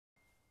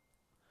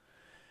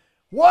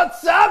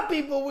What's up,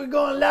 people? We're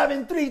going live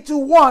in 3, 2,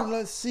 1.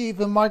 Let's see if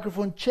the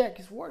microphone check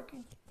is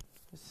working.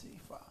 Let's see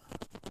if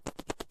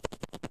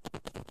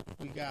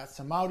we got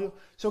some audio.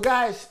 So,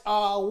 guys,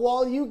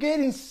 while you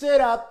getting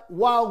set up,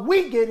 while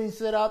we getting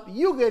set up,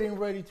 you getting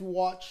ready to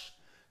watch.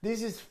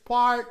 This is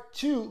part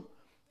 2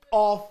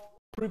 of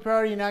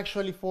preparing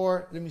actually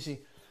for. Let me see.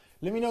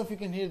 Let me know if you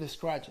can hear the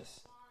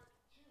scratches.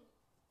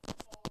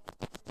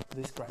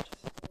 The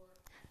scratches.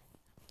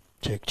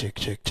 Check, check,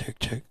 check, check,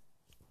 check.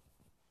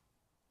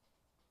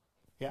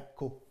 Yeah,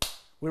 cool.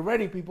 We're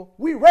ready, people.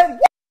 We're ready.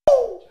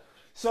 Woo!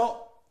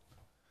 So,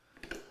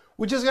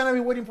 we're just going to be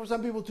waiting for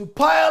some people to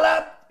pile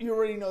up. You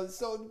already know this.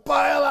 So,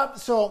 pile up.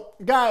 So,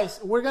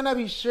 guys, we're going to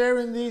be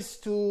sharing this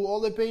to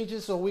all the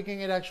pages so we can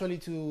get actually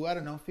to, I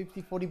don't know,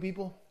 50, 40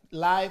 people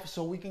live.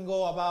 So, we can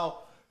go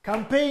about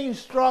campaign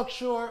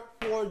structure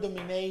for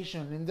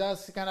domination. And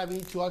that's going to be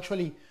to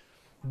actually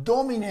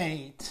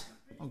dominate,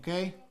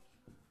 okay?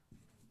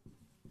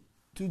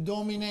 To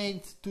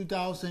dominate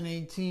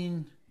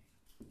 2018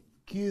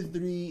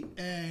 Q3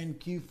 and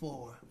Q4.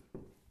 All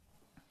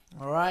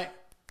right,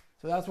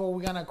 so that's what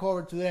we're gonna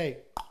cover today.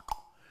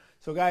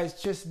 So guys,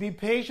 just be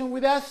patient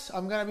with us.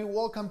 I'm gonna be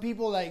welcome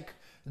people like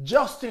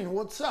Justin.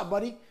 What's up,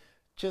 buddy?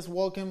 Just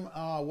welcome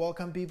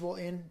people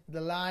in the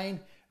line.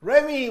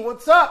 Remy,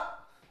 what's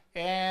up?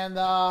 And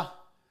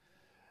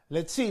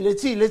let's see.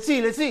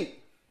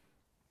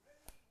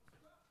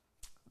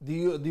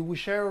 Did we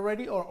share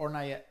already or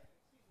not yet?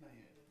 Not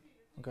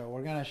yet. Okay,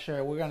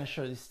 we're gonna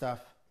share this stuff.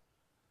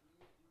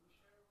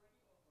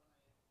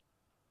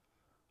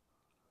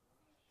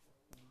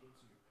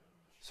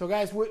 So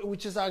guys,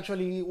 which is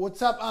actually,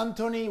 what's up,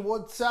 Anthony?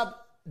 What's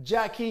up,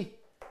 Jackie?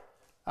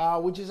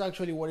 Which is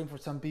actually waiting for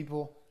some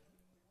people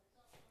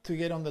to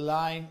get on the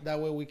line. That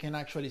way we can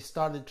actually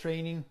start the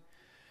training.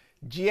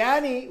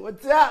 Gianni,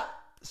 what's up?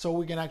 So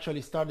we can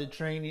actually start the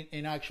training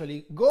and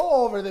actually go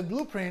over the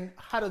blueprint,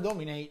 how to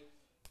dominate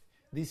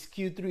this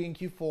Q3 and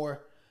Q4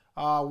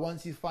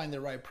 once you find the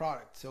right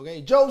products.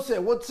 Okay,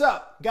 Joseph, what's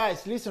up?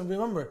 Guys, listen,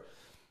 remember,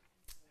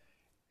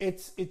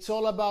 it's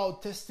all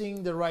about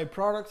testing the right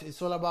products.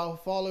 It's all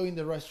about following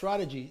the right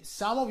strategy.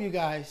 Some of you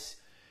guys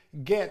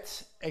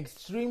get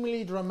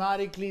extremely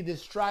dramatically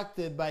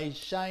distracted by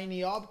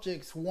shiny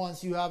objects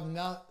once you have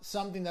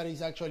something that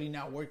is actually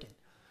not working.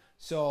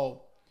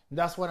 So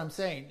that's what I'm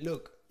saying.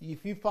 Look,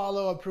 if you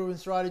follow a proven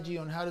strategy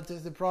on how to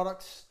test the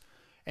products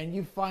and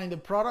you find the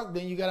product,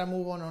 then you got to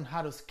move on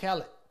how to scale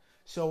it.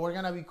 So we're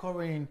going to be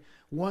covering,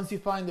 once you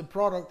find the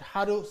product,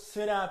 how to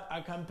set up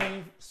a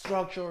campaign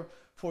structure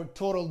for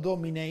total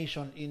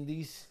domination in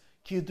this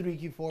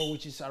Q3, Q4,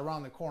 which is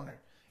around the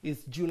corner.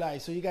 It's July,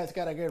 so you guys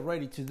gotta get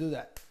ready to do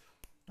that,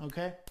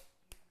 okay?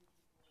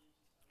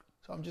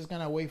 So I'm just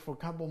gonna wait for a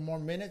couple more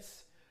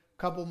minutes,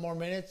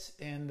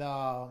 and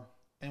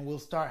we'll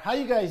start. How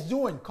you guys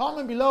doing?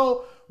 Comment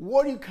below.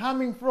 Where are you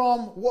coming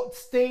from? What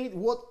state?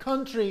 What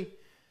country?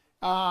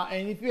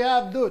 And if you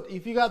have,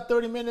 if you got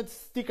 30 minutes,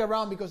 stick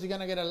around because you're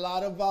gonna get a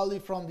lot of value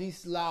from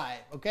this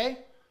live, okay?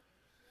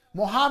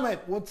 Mohammed,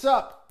 what's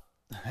up?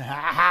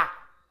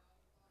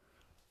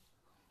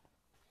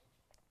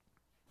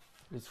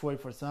 Let's wait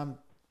for some.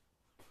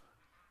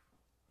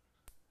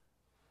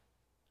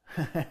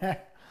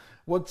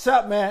 What's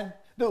up, man?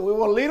 Dude, we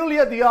were literally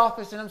at the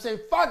office and I'm saying,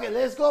 fuck it,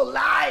 let's go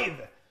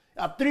live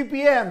at 3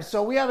 p.m.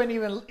 So we haven't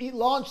even eaten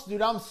lunch,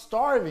 dude. I'm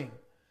starving.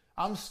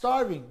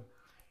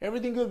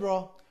 Everything good,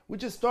 bro. We're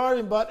just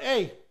starving, but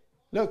hey,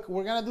 look,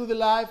 we're gonna do the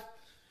live,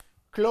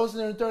 close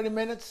in 30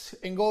 minutes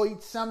and go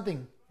eat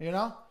something, you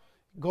know?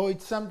 Go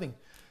eat something.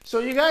 So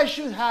you guys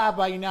should have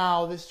by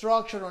now the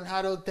structure on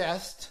how to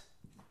test,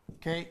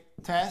 okay?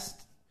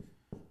 Test,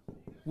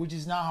 which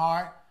is not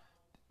hard.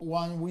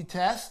 When we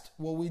test,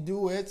 what we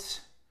do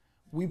is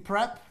we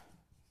prep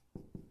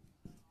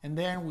and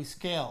then we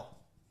scale,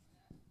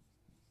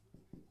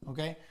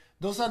 okay?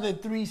 Those are the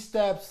 3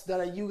 steps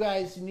that you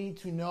guys need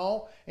to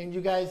know, and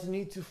you guys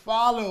need to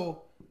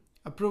follow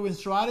a proven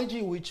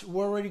strategy, which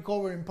we already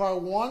covered in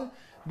part 1.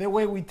 The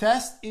way we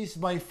test is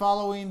by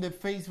following the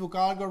Facebook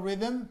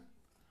algorithm,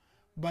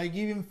 by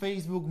giving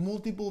Facebook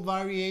multiple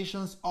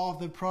variations of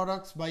the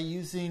products by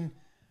using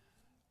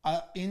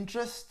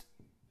interest,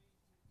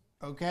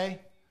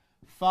 okay,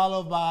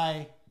 followed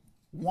by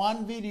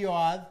 1 video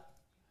ad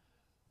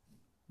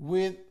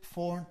with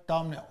 4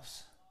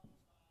 thumbnails.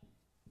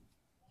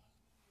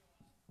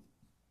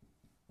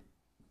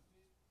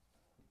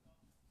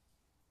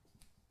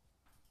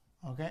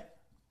 Okay,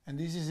 and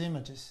this is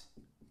images.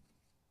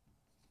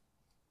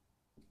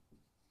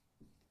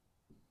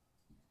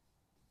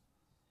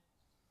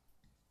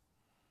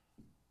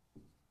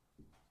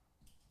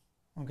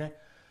 Okay,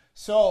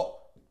 so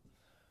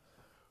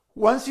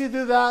once you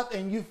do that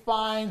and you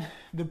find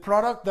the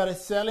product that is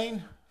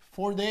selling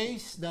 4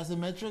 days, that's the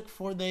metric,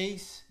 4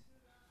 days,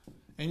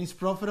 and it's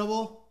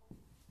profitable,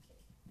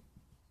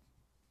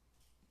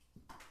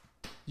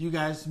 you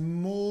guys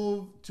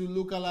move to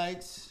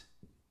lookalikes.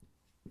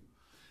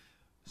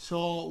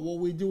 So what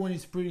we're doing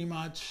is pretty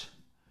much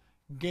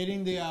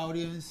getting the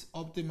audience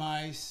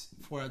optimized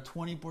for a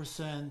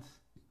 20%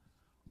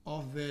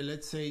 of the,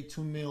 let's say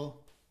 2 mil,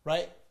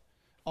 right?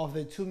 Of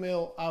the 2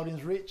 mil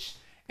audience reach.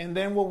 And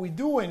then what we're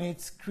doing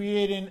is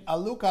creating a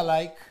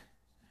lookalike,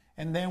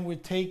 and then we're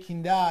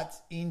taking that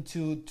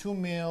into 2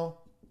 mil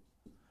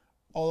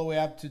all the way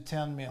up to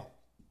 10 mil,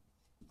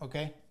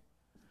 okay?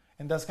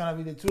 And that's gonna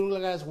be the two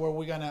lookalikes where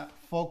we're gonna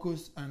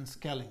focus on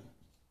scaling.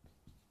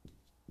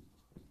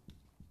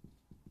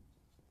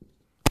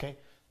 Okay,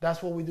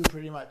 that's what we do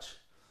pretty much.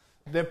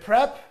 The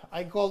prep,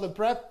 I call the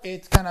prep,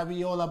 it's gonna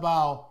be all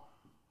about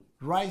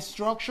right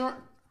structure,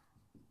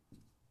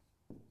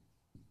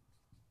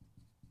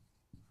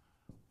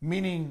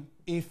 meaning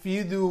if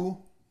you do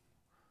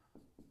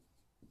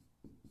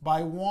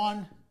by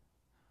 1,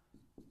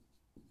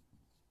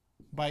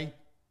 by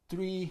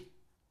 3,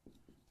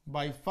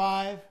 by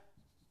 5,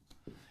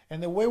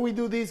 and the way we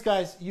do these,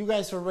 guys, you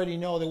guys already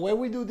know, the way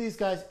we do these,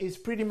 guys, is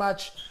pretty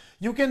much,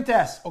 you can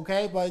test,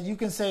 okay, but you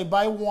can say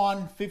by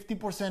 1,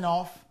 50%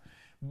 off,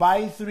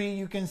 by 3,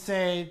 you can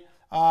say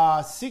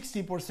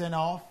 60%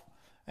 off,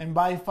 and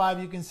by 5,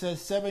 you can say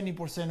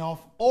 70%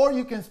 off, or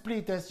you can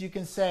split test, you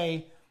can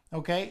say,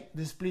 okay,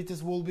 the split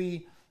test will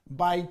be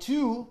by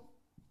 2,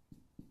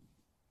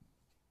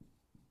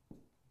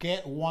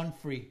 get 1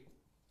 free,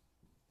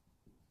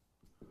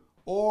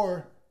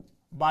 or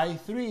by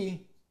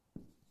 3,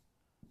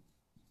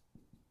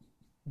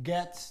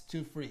 gets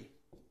 2 free.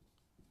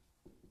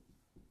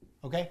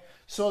 Okay,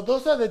 so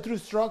those are the three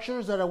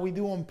structures that we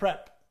do on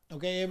prep.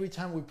 Okay, every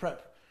time we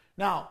prep.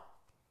 Now,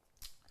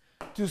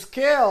 to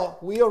scale,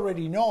 we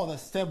already know that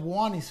step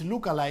 1 is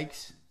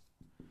lookalikes,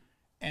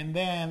 and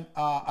then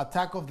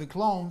attack of the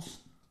clones.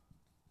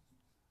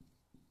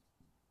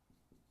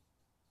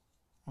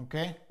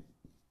 Okay,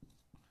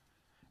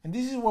 and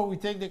this is where we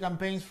take the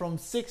campaigns from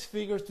 6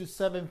 figures to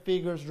 7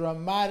 figures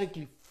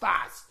dramatically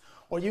fast,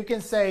 or you can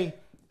say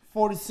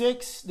 4 to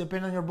 6,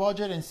 depending on your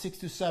budget, and 6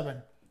 to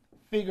 7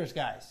 figures,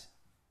 guys,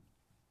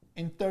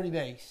 in 30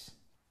 days.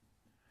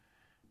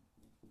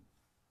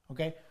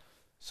 Okay,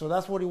 so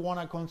that's what you want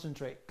to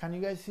concentrate. Can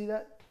you guys see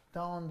that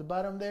down on the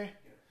bottom there?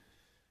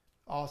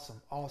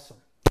 Awesome, awesome,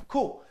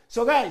 cool.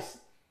 So guys,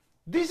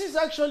 this is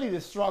actually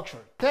the structure: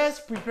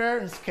 test, prepare,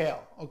 and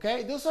scale.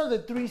 Okay, those are the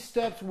 3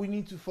 steps we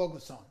need to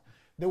focus on.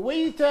 The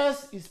way you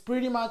test is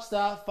pretty much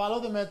that: follow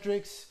the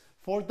metrics,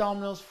 4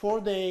 thumbnails,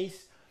 4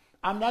 days.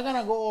 I'm not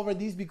gonna go over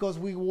this because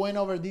we went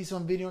over this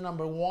on video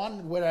number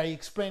 1, where I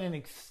explained in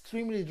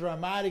extremely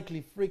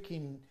dramatically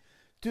freaking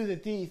to the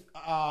teeth,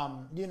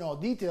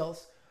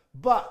 details.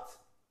 But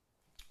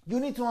you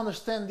need to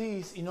understand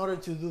these in order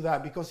to do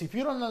that, because if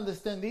you don't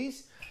understand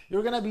these,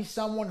 you're gonna be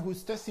someone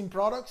who's testing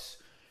products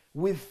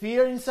with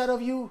fear inside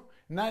of you,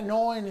 not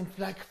knowing, and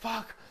like,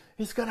 fuck,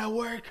 it's gonna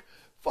work.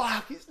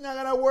 Fuck, it's not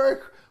gonna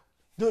work.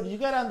 Dude, you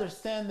gotta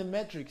understand the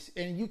metrics,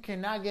 and you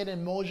cannot get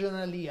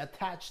emotionally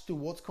attached to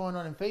what's going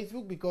on in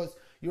Facebook, because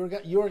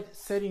you're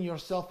setting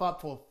yourself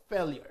up for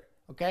failure.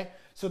 Okay,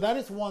 so that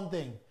is one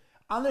thing.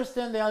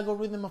 Understand the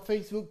algorithm of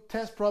Facebook,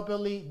 test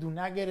properly, do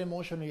not get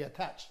emotionally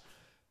attached.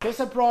 Test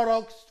a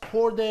product,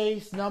 4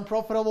 days,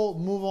 non-profitable,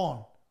 move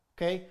on.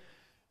 Okay,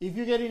 if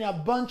you're getting a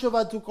bunch of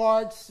add to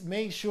carts,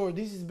 make sure,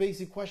 this is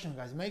basic question,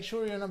 guys, make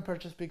sure you're on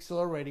Purchase Pixel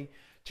already.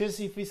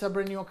 Just if it's a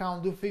brand new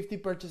account, do 50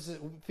 purchases,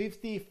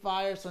 50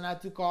 fires on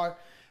add to cart,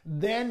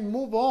 then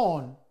move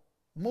on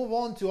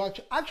to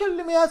actually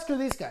let me ask you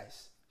this,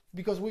 guys,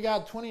 because we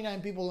got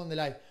 29 people on the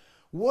live.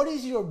 What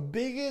is your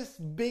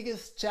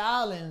biggest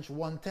challenge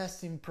when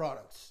testing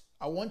products?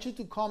 I want you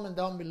to comment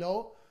down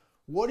below.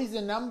 What is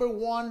the number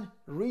 1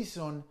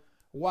 reason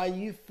why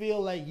you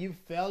feel like you're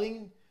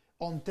failing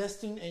on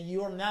testing and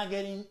you're not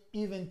getting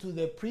even to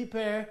the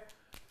prepare?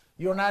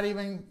 You're not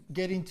even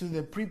getting to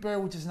the prepare,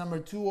 which is number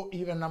 2, or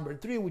even number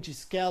 3, which is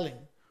scaling.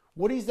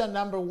 What is the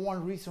number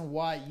 1 reason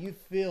why you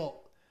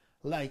feel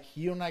like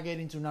you're not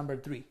getting to number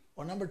 3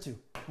 or number 2?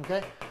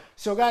 Okay,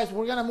 so guys,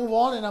 we're gonna move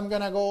on, and I'm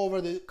gonna go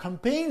over the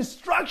campaign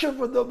structure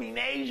for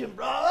Domination,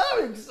 bro.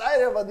 I'm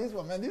excited about this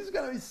one, man. This is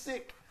gonna be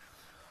sick.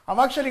 I'm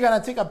actually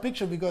gonna take a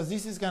picture, because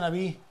this is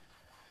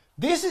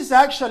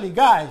actually,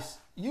 guys,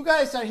 you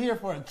guys are here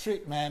for a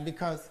treat, man,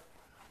 because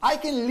I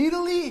can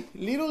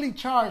literally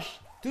charge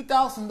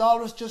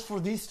 $2,000 just for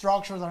this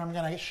structure that I'm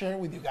gonna share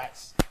with you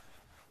guys.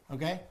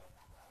 Okay,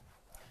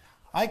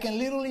 I can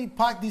literally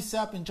pack this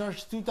up and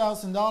charge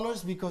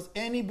 $2,000, because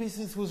any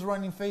business who's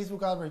running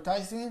Facebook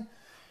advertising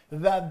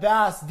that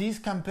does this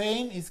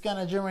campaign is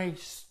gonna generate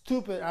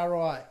stupid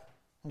ROI.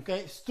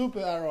 Okay,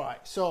 stupid ROI.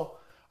 So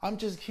I'm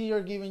just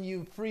here giving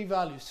you free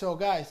value. So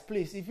guys,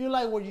 please, if you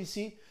like what you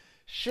see,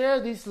 share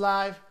this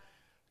live,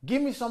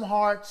 give me some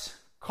hearts,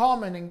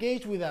 comment,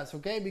 engage with us,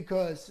 okay?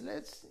 Because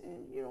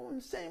you know what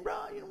I'm saying,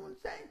 bro? You know what I'm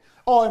saying?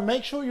 Oh, and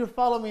make sure you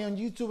follow me on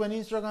YouTube and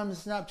Instagram and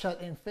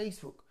Snapchat and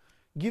Facebook.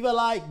 Give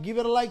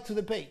it a like to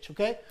the page,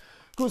 okay?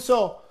 Cool.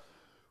 So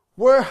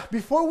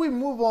before we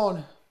move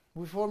on,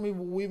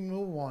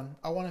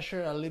 I want to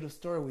share a little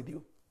story with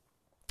you.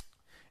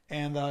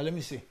 And let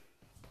me see.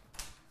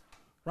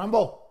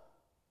 Rambo.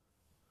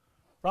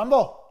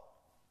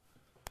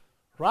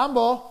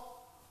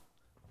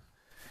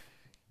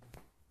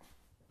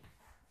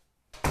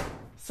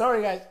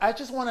 Sorry guys, I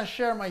just want to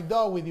share my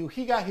dog with you.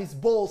 He got his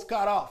balls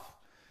cut off.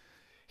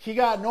 He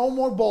got no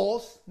more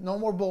balls, no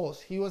more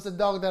balls. He was a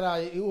dog that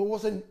it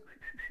wasn't,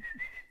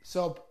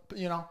 so,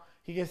 you know,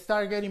 he can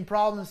start getting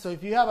problems. So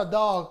if you have a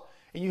dog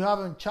and you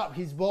haven't chopped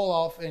his ball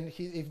off, and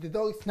if the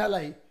dog is not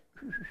like,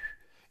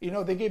 you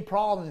know, they get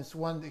problems.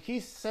 When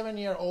he's 7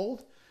 years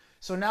old,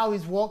 so now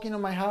he's walking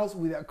on my house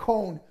with a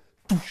cone,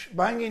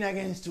 banging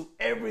against to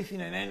everything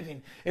and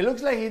anything. It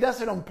looks like he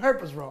does it on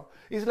purpose, bro.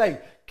 It's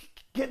like,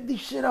 get this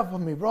shit off of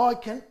me, bro. I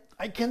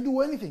can't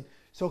do anything.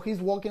 So he's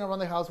walking around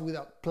the house with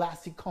a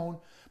plastic cone.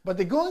 But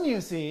the good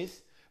news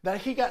is that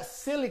he got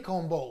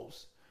silicone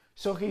balls.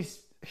 So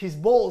his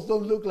balls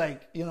don't look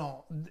like, you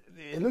know,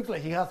 it looks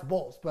like he has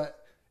balls.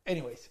 But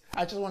anyways,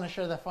 I just want to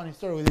share that funny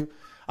story with you.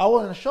 I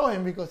want to show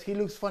him because he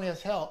looks funny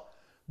as hell,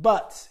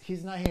 but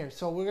he's not here.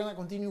 So we're going to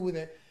continue with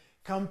the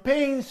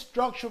campaign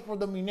structure for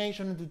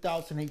domination in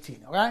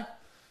 2018, okay?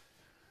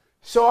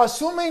 So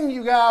assuming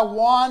you got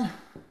 1,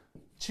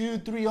 2,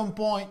 3 on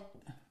point,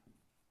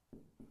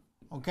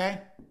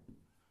 okay?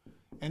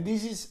 And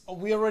this is,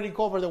 we already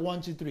covered the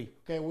 1, 2, 3,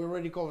 okay? We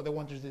already covered the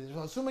 1, 2, 3.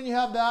 So assuming you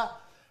have that,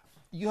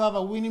 you have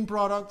a winning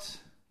product.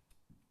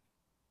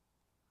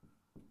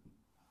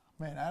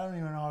 Man, I don't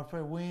even know how to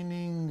say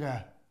winning.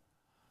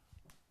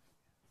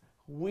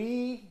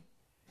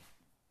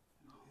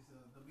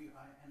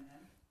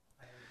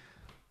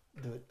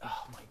 Dude,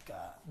 oh my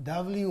God.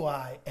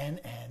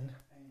 WINNNNNING.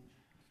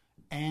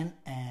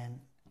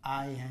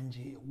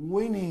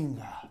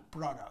 Winning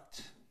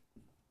product.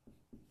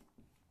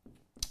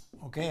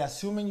 Okay,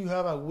 assuming you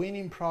have a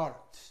winning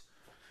product.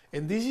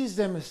 And this is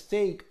the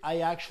mistake I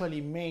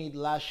actually made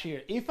last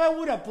year. If I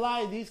would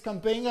apply this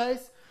campaign,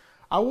 guys,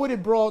 I would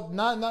have brought,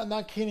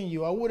 not kidding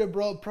you, I would have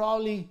brought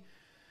probably,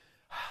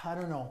 I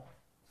don't know,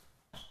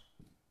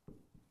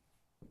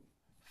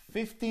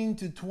 15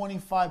 to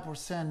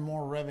 25%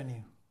 more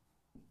revenue.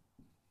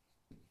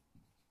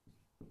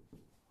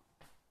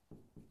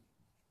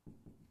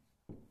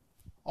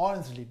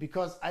 Honestly,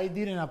 because I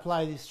didn't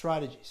apply these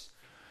strategies.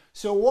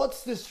 So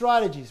what's the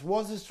strategies?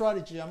 What's the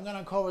strategy? I'm going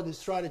to cover the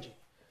strategy.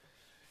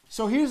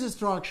 So here's the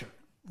structure.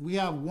 We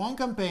have one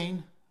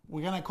campaign.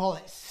 We're going to call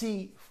it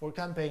C for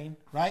campaign,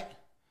 right?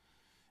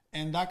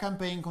 And that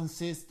campaign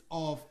consists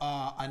of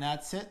an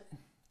ad set.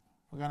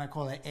 We're going to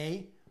call it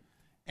A.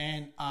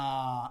 And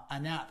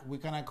an ad, we're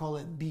going to call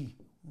it B,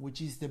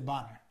 which is the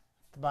banner.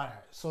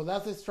 So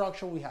that's the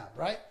structure we have,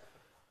 right?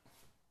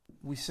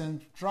 We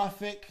send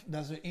traffic,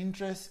 that's the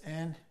interest,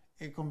 and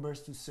it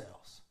converts to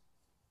sales.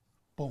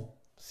 Boom.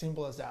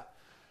 Simple as that.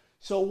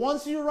 So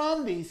once you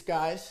run these,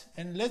 guys,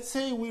 and let's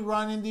say we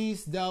run in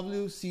these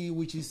WC,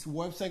 which is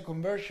website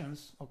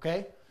conversions,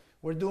 okay?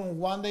 We're doing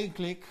one-day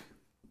click.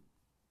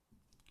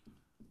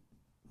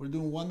 We're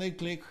doing one-day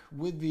click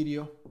with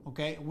video,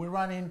 okay? We're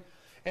running,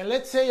 and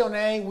let's say on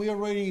A, we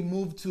already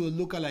moved to a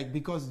lookalike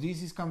because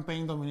this is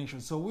campaign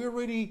domination. So we're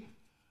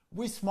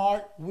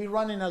smart, we're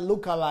running a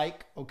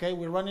lookalike, okay?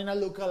 We're running a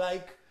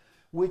lookalike,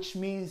 which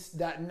means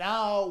that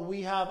now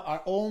we have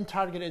our own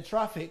targeted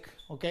traffic,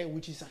 okay,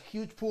 which is a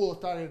huge pool of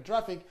targeted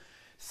traffic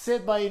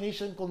set by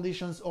initial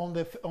conditions on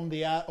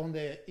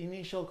the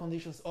initial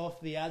conditions of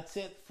the ad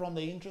set from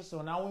the interest.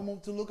 So now we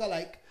move to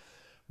lookalike,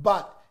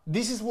 but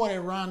this is what I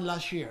ran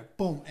last year,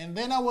 boom. And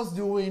then I was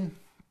doing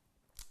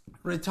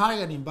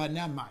retargeting, but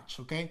not much,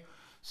 okay?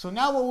 So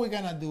now what we're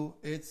gonna do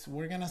is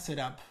we're gonna set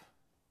up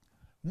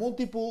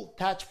multiple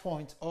touch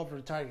points of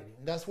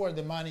retargeting. That's where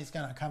the money is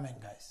gonna come in,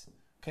 guys.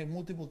 Okay,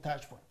 multiple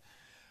touch points.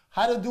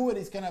 How to do it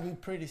is gonna be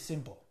pretty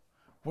simple.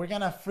 We're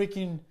gonna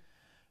freaking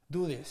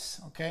do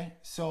this, okay?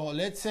 So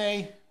let's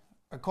say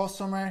a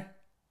customer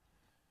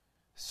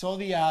saw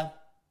the ad.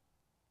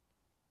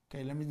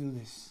 Okay, let me do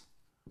this.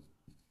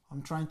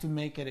 I'm trying to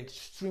make it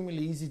extremely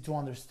easy to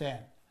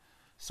understand.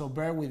 So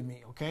bear with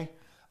me, okay?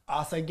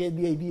 As I get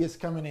the ideas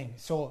coming in.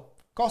 So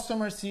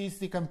customer sees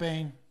the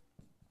campaign,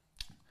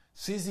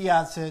 sees the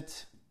ad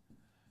set,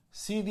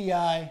 see the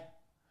eye,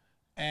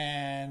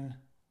 and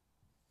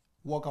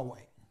walk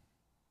away.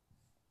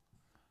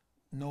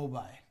 No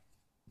buy.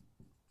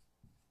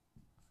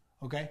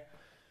 Okay?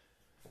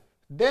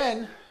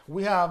 Then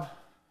we have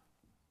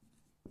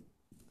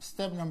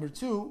step number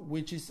 2,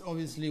 which is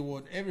obviously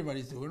what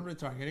everybody's doing,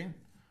 retargeting.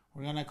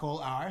 We're gonna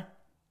call R,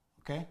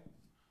 okay?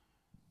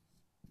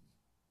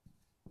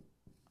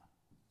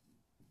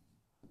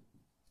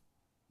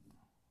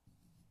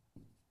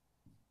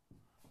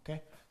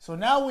 Okay, so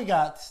now we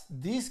got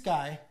this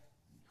guy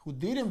who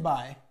didn't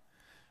buy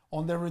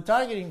on the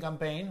retargeting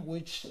campaign,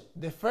 which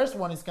the first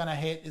one is gonna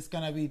hit, is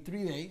gonna be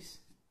 3 days.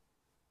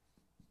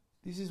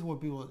 This is what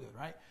people do,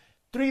 right?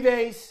 3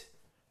 days,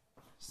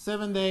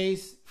 7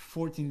 days,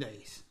 14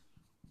 days.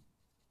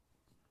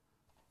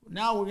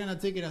 Now we're gonna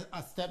take it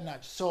a step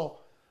notch. So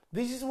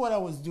this is what I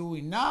was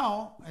doing.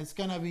 Now it's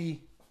gonna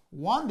be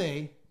 1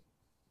 day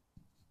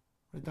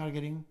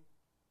retargeting,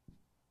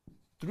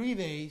 3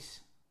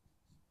 days,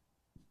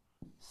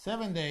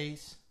 7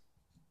 days,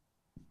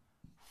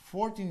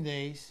 14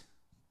 days,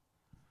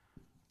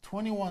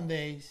 21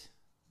 days,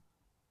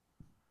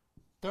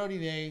 30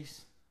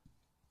 days,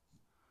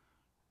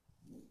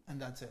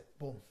 and that's it.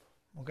 Boom.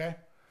 Okay.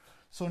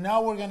 So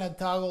now we're gonna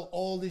toggle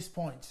all these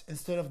points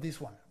instead of this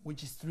one,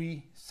 which is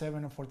 3,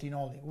 7, and 14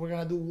 only. We're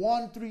gonna do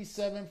 1, 3,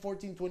 7,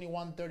 14,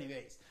 21, 30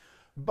 days.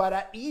 But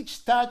at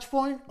each touch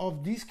point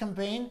of this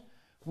campaign,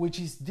 which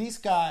is this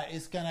guy,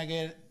 is gonna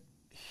get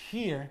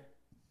here.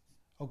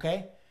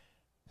 Okay.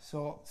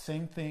 So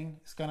same thing.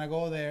 It's gonna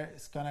go there.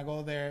 It's gonna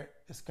go there.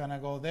 It's gonna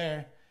go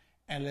there.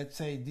 And let's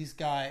say this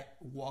guy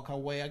walk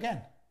away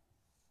again.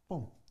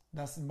 Boom.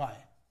 Doesn't buy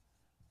it.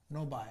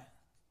 No buy it.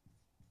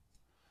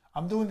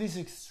 I'm doing this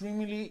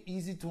extremely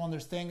easy to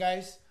understand,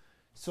 guys.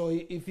 So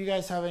if you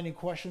guys have any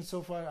questions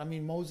so far, I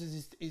mean,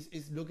 Moses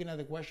is looking at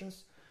the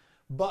questions,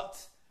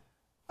 but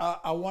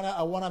I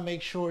wanna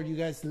make sure you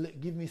guys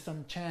give me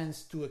some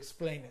chance to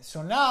explain it.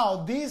 So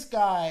now this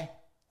guy,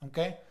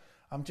 okay,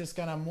 I'm just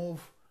gonna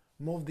move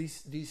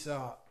this.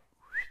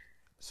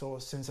 So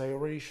since I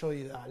already showed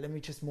you that, let me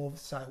just move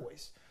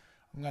sideways.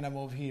 I'm gonna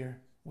move here,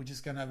 which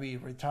is gonna be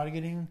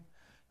retargeting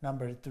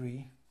number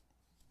 3,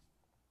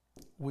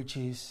 which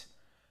is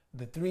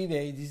the 3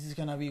 day. This is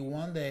gonna be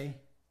 1 day.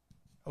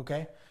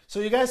 Okay, so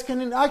you guys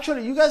can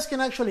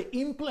actually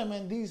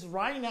implement this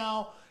right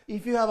now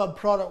if you have a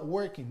product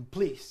working,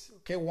 please.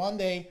 Okay, 1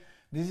 day.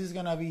 This is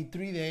gonna be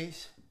 3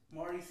 days.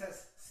 Marty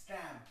says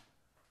scam.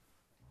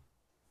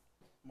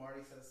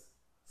 Marty says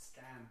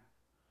scam.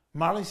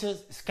 Marley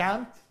says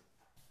scam.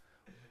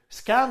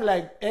 Scam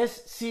like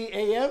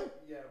SCAM?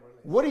 Yeah,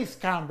 what is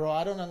scam, bro?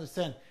 I don't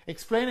understand.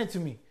 Explain it to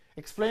me.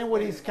 Explain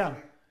what is scam.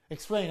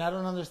 Explain. I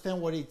don't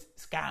understand what is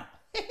scam.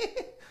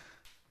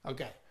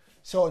 Okay.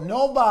 So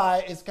no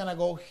buy is gonna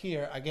go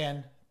here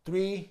again.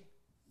 3.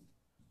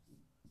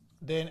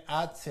 Then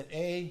add set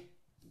A.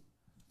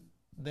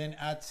 Then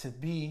add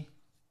set B.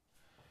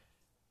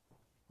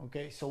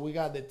 Okay. So we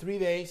got the 3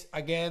 days.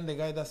 Again, the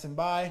guy doesn't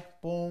buy.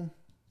 Boom.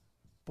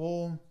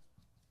 Boom.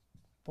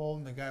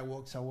 Boom. The guy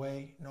walks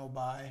away. No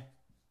buy.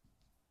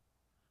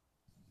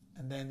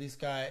 And then this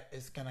guy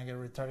is gonna get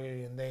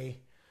retargeted in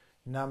day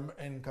number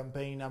and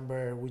campaign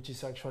number, which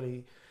is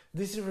actually,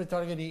 this is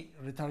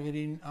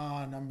retargeting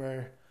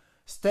number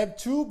step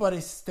 2, but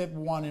it's step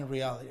 1 in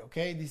reality.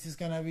 Okay, this is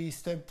gonna be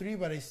step 3,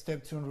 but it's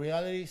step 2 in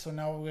reality. So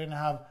now we're gonna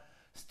have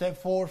step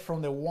 4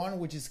 from the 1,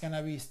 which is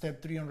gonna be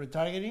step 3 on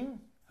retargeting.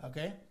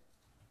 Okay.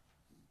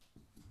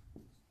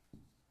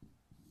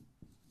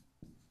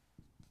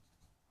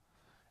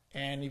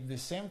 And if the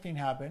same thing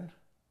happened,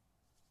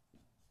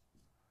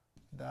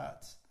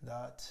 that,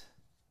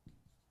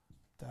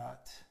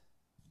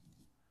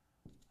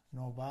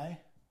 no buy.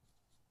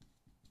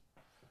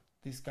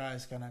 This guy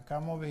is gonna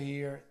come over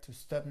here to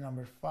step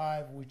number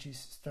 5, which is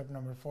step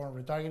number 4 on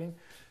retargeting.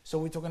 So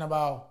we're talking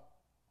about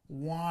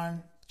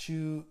 1,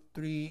 2,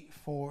 3,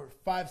 4,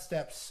 5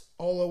 steps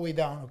all the way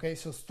down. Okay,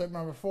 so step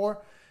number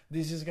 4,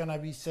 this is gonna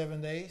be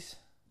 7 days,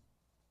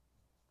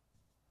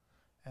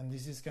 and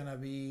this is gonna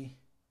be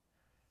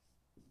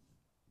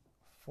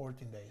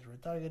 14 days.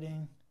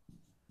 Retargeting,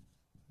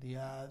 the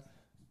ad,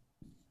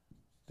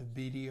 the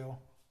video,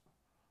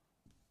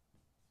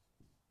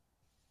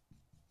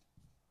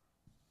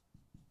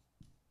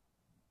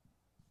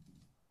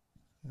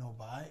 no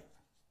buy.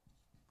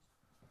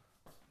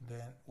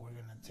 Then we're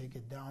gonna take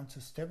it down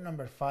to step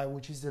number 5,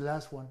 which is the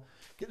last one.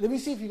 Let me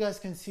see if you guys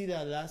can see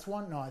that last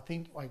one. No, I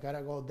think I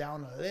gotta go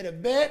down a little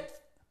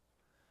bit.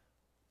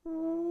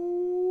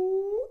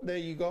 Ooh, there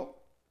you go.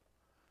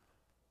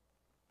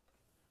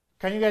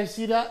 Can you guys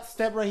see that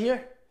step right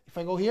here? If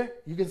I go here,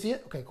 you can see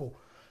it? Okay, cool.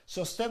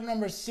 So step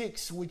number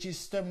 6, which is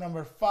step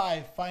number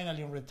 5,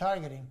 finally on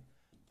retargeting,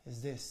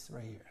 is this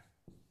right here.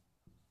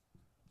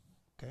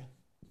 Okay.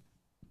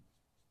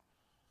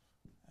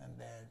 And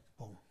then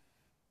boom.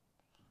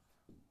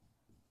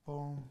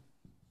 Boom.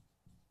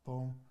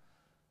 Boom.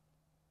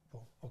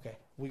 Boom. Okay,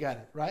 we got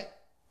it, right?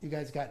 You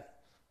guys got it.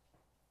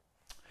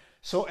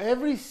 So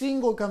every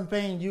single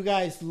campaign you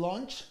guys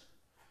launch,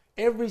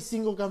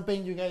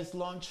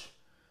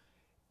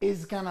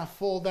 is gonna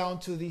fall down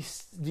to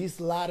this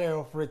ladder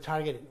of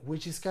retargeting,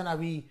 which is gonna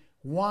be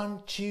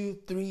 1, 2,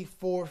 3,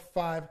 4,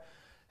 5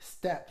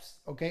 steps.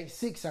 Okay,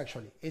 6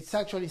 actually. It's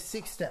actually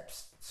 6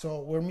 steps. So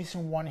we're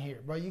missing 1 here,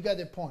 but you got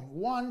the point.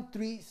 1,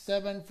 3,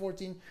 7,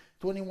 14,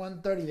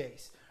 21, 30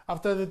 days.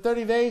 After the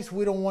 30 days,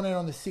 we don't want it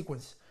on the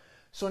sequence.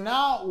 So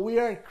now we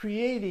are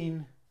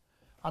creating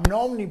an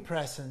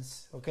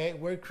omnipresence. Okay,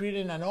 we're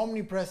creating an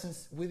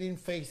omnipresence within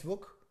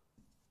Facebook.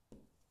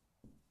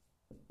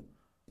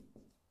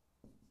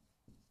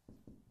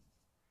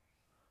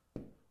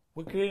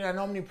 We're creating an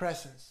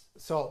omnipresence.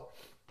 So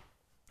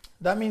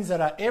that means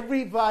that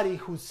everybody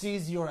who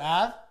sees your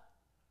ad,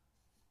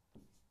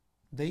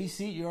 they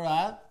see your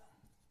ad,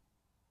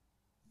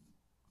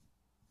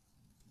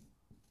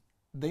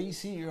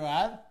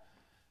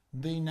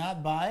 they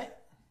not buy,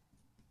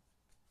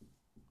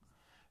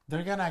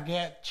 they're gonna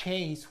get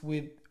chased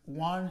with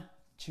 1,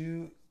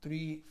 2,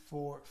 3,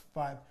 4,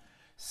 5,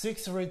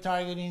 6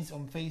 retargetings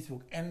on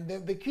Facebook. And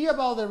the key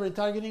about the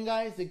retargeting,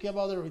 guys,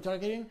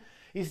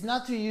 is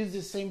not to use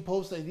the same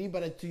post ID,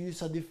 but to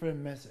use a different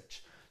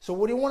message. So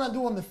what you want to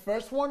do on the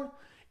first one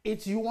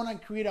It's you want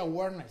to create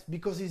awareness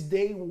because it's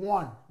day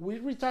one. We're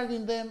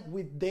retargeting them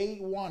with day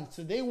one.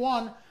 So day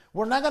one,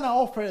 we're not going to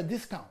offer a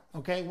discount,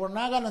 okay? We're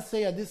not going to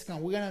say a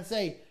discount. We're going to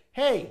say,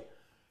 hey,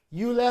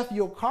 you left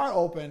your car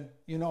open.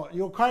 You know,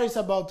 your car is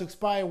about to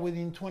expire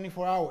within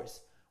 24 hours.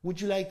 Would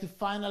you like to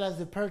finalize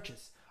the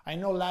purchase? I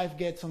know life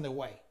gets on the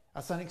way.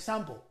 As an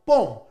example,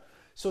 boom.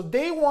 So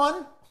day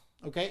one,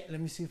 okay, let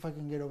me see if I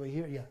can get over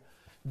here. Yeah.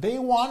 Day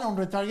one on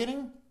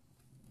retargeting,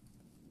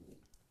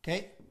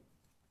 okay.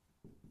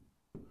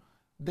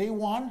 Day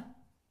one,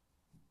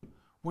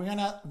 we're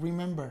gonna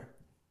remember.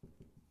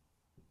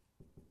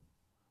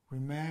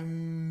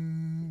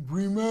 Remember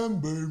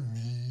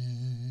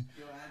me.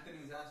 Yo,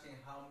 Anthony's asking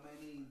how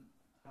many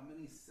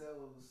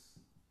cells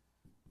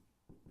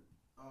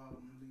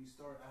do you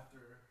start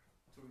after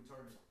to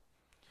retarget?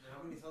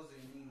 How many cells do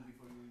you need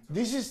before you retarget?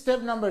 This is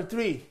step number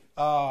 3,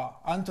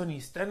 Anthony.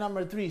 Step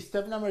number 3.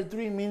 Step number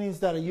 3 means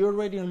that you're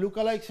already in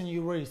lookalikes and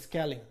you're already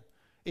scaling.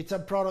 It's a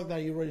product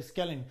that you're already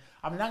scaling.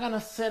 I'm not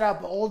gonna set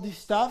up all this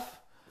stuff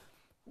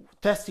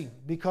testing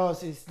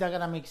because it's not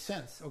gonna make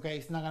sense. Okay,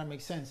 it's not gonna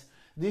make sense.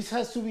 This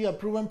has to be a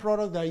proven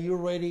product that you're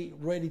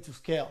ready to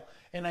scale.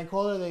 And I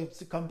call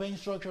it a campaign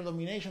structure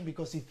domination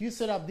because if you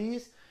set up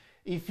these,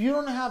 if you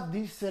don't have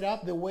this set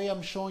up the way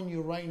I'm showing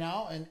you right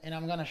now, and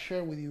I'm gonna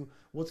share with you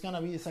what's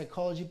gonna be the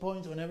psychology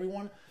points on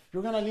everyone,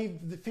 you're gonna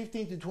leave the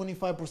 15 to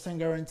 25%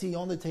 guarantee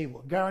on the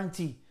table.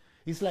 Guarantee.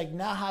 It's like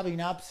not having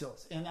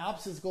upsells, and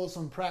upsells goes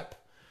on prep.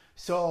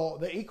 So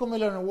the Ecommerce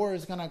Learn Award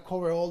is gonna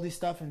cover all this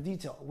stuff in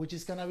detail, which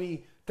is gonna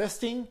be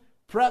testing,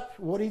 prep,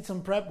 what is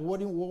on prep, what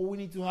we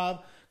need to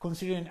have,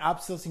 considering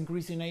upsells,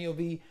 increasing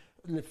AOV,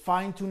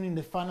 fine tuning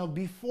the funnel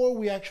before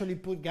we actually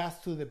put gas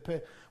to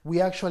the, we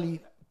actually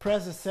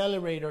press the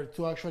accelerator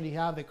to actually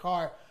have the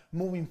car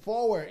moving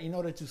forward in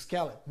order to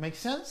scale it. Make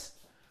sense?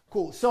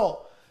 Cool.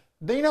 So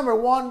day number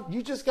 1,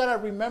 you just gotta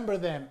remember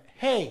them.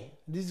 Hey,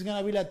 this is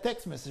gonna be like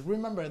text message.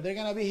 Remember, they're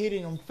gonna be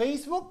hitting on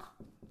Facebook.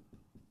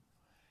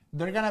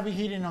 They're gonna be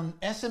hitting on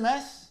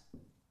SMS.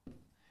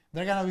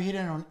 They're gonna be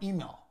hitting on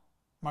email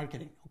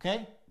marketing,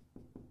 okay?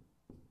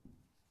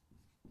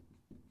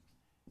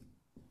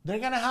 They're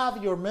gonna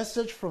have your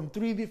message from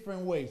 3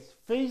 different ways: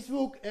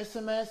 Facebook,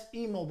 SMS,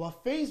 email.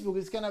 But Facebook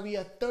is gonna be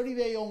a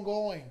 30-day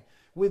ongoing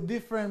with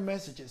different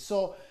messages.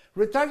 So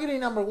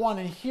retargeting number 1,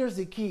 and here's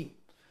the key.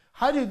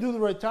 How do you do the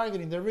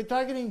retargeting? The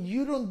retargeting,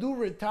 you don't do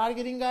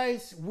retargeting,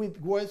 guys,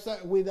 with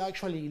website, with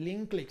actually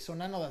link clicks or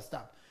none of that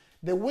stuff.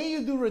 The way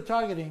you do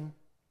retargeting,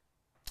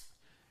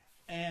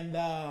 and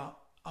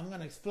I'm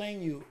gonna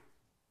explain you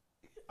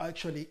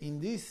actually in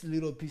this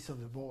little piece of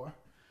the board.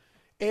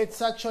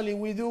 It's actually,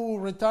 we do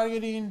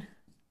retargeting,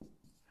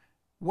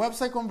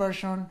 website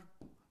conversion,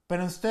 but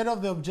instead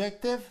of the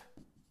objective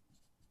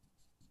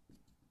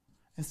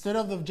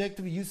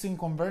using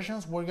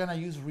conversions, we're gonna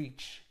use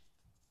reach.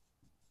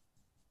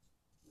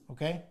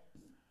 Okay?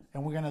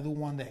 And we're gonna do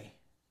 1 day.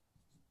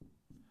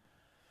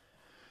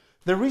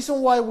 The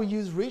reason why we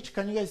use reach,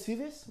 can you guys see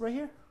this right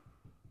here?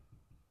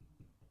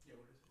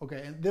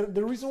 Okay, and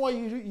the reason why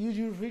you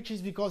use reach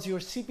is because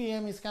your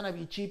CPM is gonna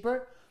be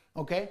cheaper,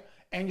 okay?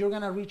 And you're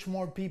gonna reach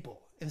more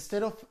people.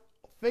 Instead of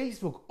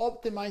Facebook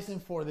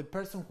optimizing for the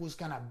person who's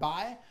gonna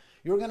buy,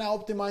 you're gonna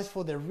optimize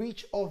for the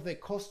reach of the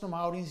custom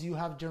audience you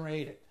have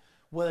generated.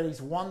 Whether it's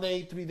 1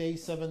 day, 3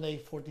 days, 7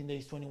 days, 14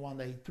 days, 21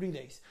 days, 3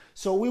 days.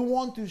 So we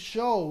want to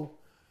show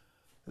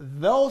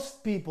those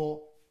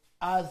people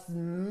as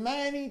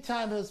many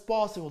times as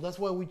possible. That's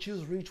why we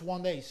choose reach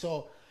 1 day.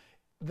 So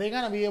they're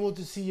gonna be able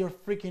to see your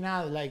freaking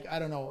ad, like, I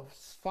don't know,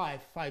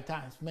 five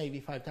times,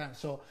 maybe 5 times.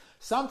 So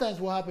sometimes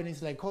what happens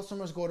is like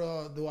customers go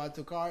to do add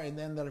to cart and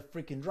then they're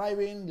freaking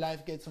driving,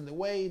 life gets on the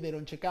way, they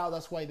don't check out.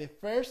 That's why the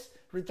first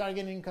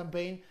retargeting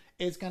campaign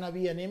is gonna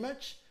be an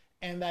image,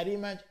 and that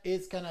image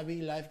is gonna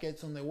be life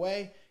gets on the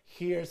way.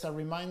 Here's a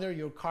reminder,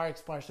 your car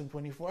expires in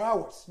 24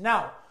 hours.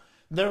 Now,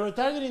 the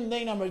retargeting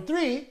day number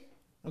 3,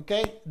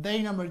 okay,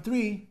 day number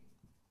 3,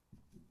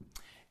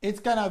 it's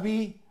gonna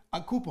be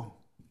a coupon.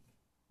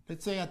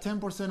 Let's say a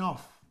 10%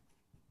 off.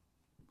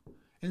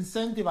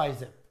 Incentivize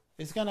them.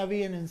 It's gonna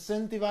be an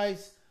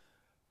incentivized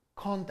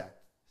contact.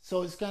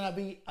 So it's gonna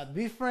be a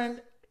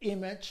different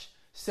image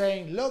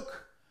saying,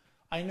 look,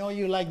 I know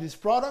you like this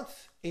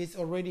product. It's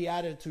already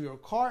added to your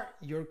cart.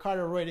 Your cart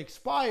already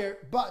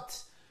expired,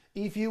 but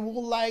if you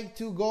would like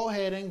to go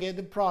ahead and get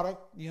the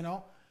product, you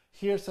know,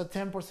 here's a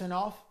 10%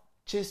 off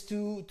just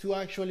to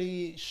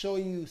actually show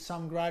you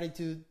some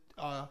gratitude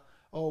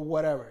or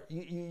whatever.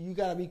 You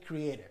gotta be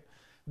creative.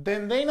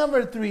 Then day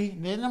number 3,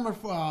 day number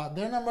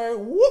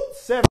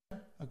 7.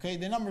 Okay,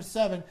 the number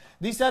 7.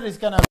 This ad is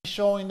gonna be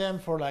showing them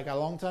for like a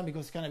long time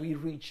because it's gonna be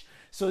reach.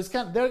 So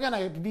they're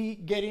gonna be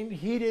getting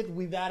hit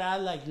with that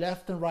ad like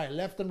left and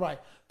right,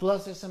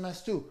 plus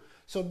SMS too.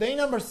 So day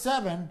number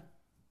 7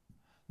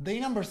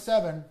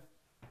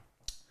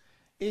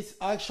 is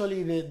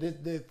actually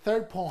the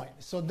third point.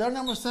 So day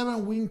number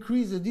 7, we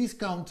increase the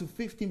discount to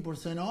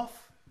 15%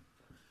 off.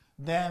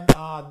 Then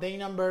day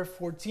number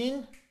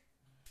 14,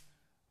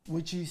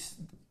 which is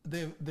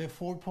the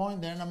 4th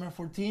point, day number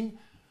 14,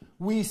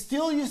 We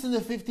still using the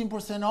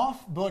 15%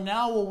 off, but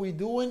now what we're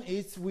doing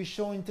is we're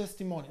showing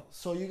testimonials.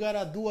 So you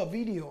gotta do a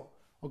video,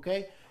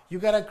 okay? You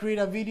gotta create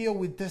a video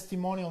with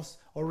testimonials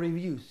or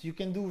reviews. You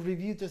can do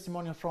review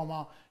testimonials from,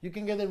 you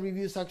can get the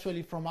reviews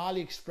actually from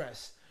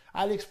AliExpress.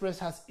 AliExpress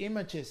has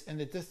images and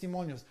the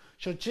testimonials.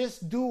 So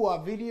just do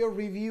a video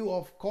review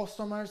of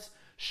customers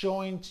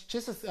showing,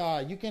 just as,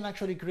 you can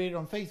actually create it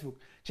on Facebook.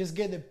 Just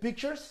get the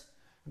pictures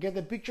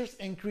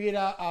and create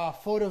a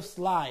photo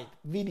slide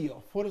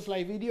video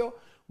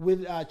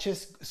with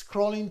just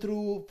scrolling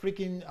through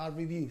freaking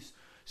reviews.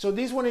 So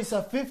this one is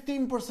a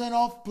 15%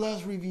 off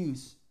plus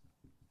reviews.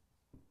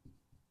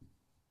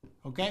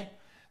 Okay?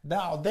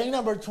 Now, day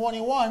number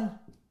 21,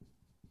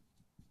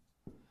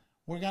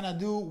 we're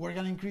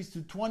gonna increase to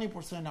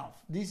 20%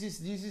 off. This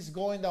is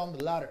going down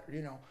the ladder,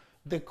 you know.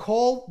 The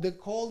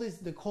colder is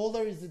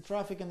the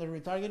traffic and the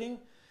retargeting,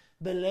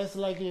 the less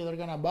likely they're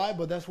gonna buy,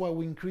 but that's why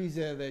we increase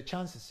the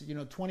chances, you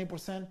know,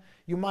 20%.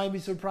 You might be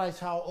surprised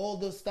how all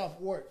those stuff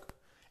work.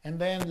 And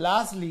then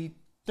lastly,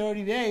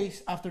 30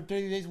 days, after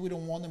 30 days, we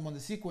don't want them on the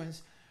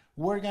sequence.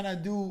 We're gonna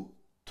do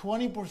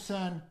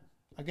 20%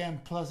 again,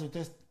 plus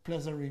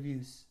the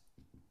reviews,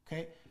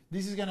 okay?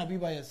 This is gonna be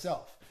by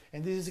itself.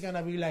 And this is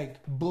gonna be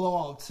like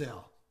blowout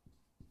sale.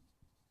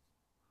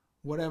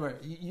 Whatever,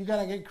 you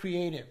gotta get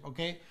creative,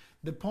 okay?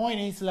 The point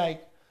is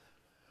like,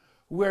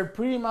 we're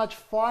pretty much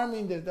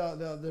farming the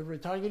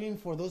retargeting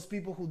for those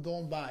people who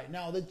don't buy.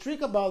 Now, the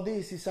trick about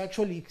this is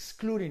actually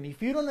excluding.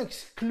 If you don't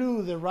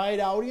exclude the right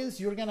audience,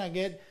 you're gonna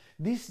get,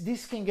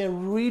 this can get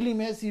really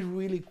messy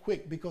really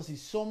quick because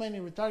it's so many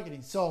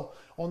retargeting. So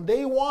on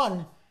day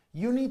one,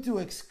 you need to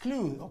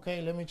exclude.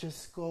 Okay, let me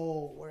just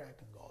go where I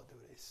can go do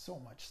this. So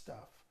much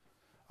stuff.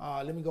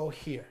 Let me go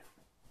here.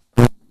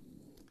 And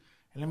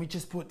let me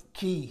just put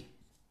key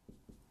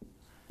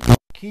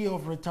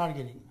of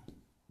retargeting.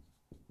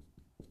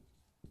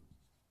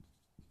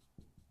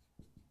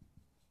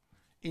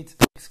 It's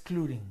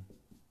excluding.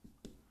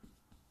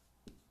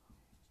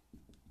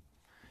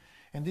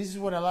 And this is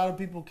what a lot of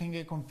people can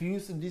get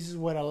confused, and this is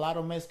where a lot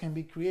of mess can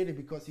be created,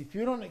 because if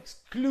you don't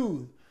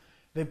exclude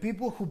the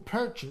people who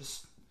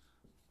purchase,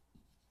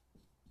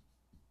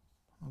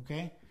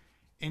 okay,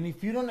 and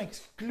if you don't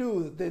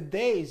exclude the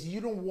days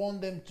you don't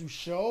want them to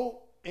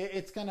show,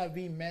 it's gonna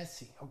be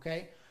messy,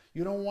 okay?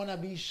 You don't wanna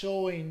be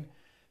showing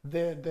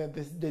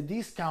the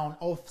discount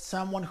of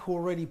someone who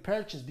already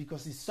purchased,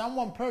 because if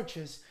someone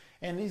purchased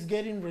and is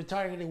getting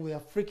retargeted with a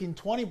freaking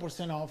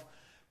 20% off,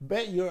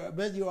 bet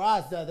your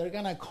ass that they're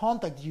gonna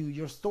contact you,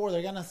 your store,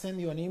 they're gonna send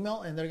you an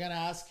email and they're gonna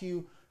ask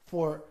you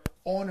for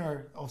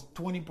honor of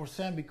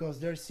 20%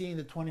 because they're seeing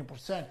the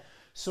 20%.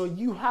 So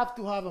you have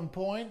to have on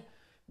point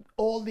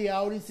all the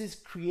audiences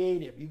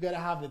creative. You gotta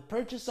have the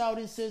purchase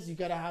audiences, you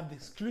gotta have the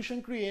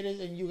exclusion created,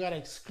 and you gotta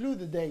exclude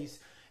the days.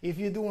 If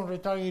you're doing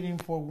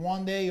retargeting for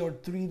 1 day or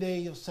 3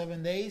 days or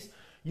 7 days,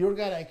 you're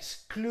gonna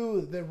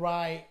exclude the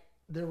right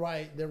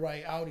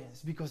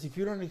audience, because if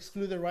you don't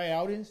exclude the right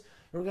audience,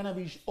 you're gonna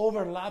be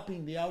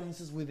overlapping the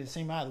audiences with the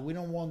same ad. We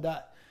don't want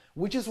that.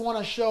 We just want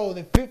to show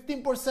the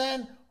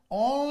 15%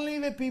 only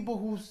the people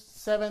who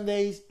 7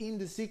 days in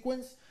the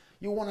sequence.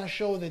 You want to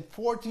show the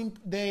 14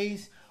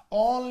 days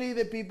only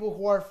the people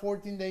who are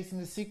 14 days in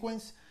the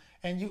sequence.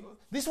 And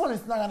this one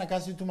is not gonna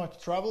cost you too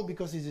much trouble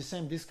because it's the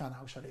same discount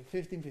actually,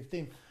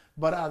 15.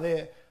 But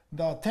the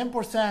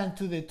 10%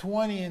 to the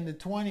 20 and the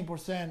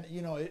 20%,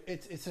 you know,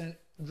 it's a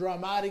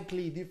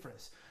dramatically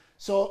difference.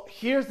 So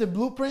here's the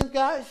blueprint,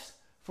 guys,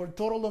 for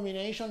total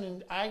domination,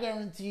 and I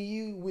guarantee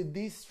you with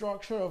this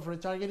structure of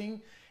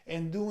retargeting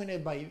and doing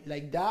it by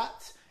like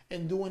that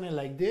and doing it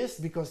like this,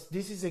 because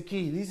this is the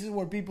key. This is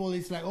where people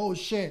is like, oh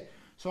shit,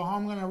 so how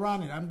I'm gonna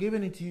run it? I'm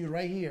giving it to you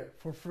right here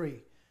for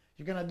free.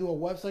 You're gonna do a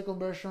website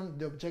conversion.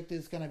 The objective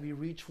is gonna be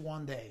reached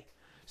 1 day.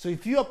 So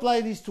if you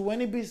apply this to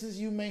any business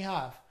you may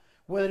have,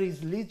 whether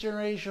it's lead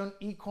generation,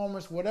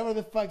 e-commerce, whatever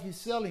the fuck you're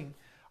selling,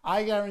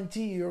 I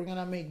guarantee you're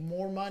gonna make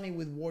more money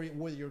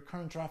with your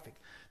current traffic.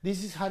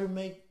 This is how to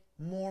make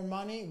more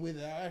money with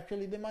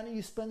actually the money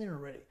you're spending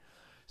already.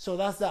 So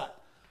that's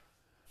that.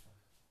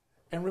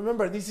 And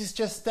remember, this is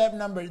just step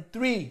number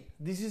 3.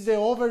 This is the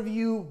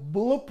overview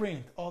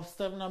blueprint of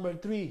step number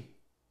 3.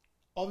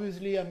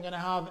 Obviously, I'm gonna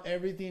have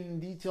everything in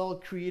detail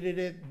created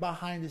it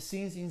behind the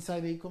scenes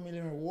inside the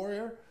Eco-Millionaire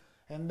Warrior.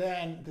 And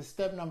then the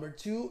step number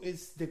 2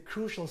 is the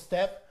crucial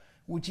step,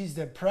 which is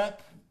the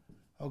prep.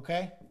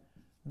 Okay,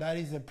 that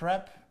is the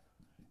prep,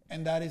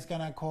 and that is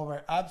gonna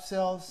cover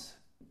upsells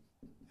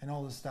and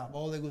all the stuff,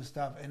 all the good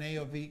stuff, and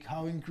AOV,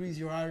 how increase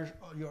your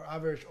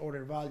average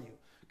order value.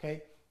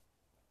 Okay,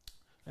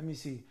 let me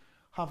see,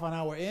 half an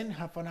hour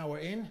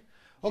in.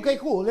 Okay,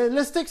 cool.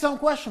 Let's take some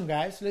questions,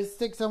 guys. Let's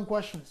take some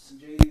questions.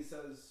 JD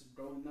says,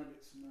 bro,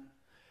 nuggets, man.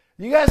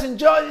 You guys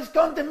enjoy this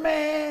content,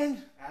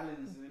 man?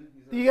 Alan's in.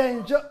 You guys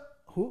enjoy?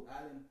 Who?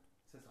 Alan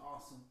says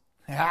awesome.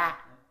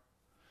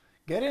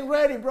 Getting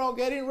ready, bro.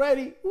 Getting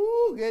ready.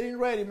 Ooh, getting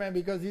ready, man,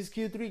 because this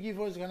Q3,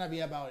 Q4 is gonna be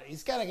about it.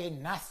 It's gonna get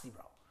nasty,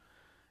 bro.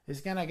 It's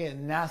gonna get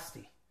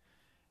nasty,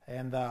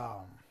 and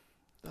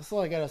that's all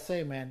I gotta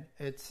say, man.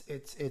 It's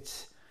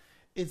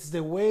It's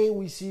the way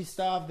we see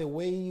stuff, the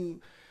way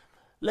you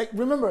like.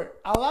 Remember,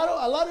 a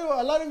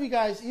lot of you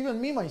guys,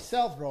 even me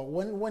myself, bro.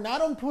 When I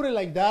don't put it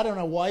like that on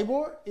a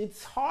whiteboard,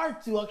 it's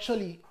hard to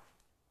actually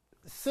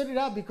set it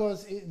up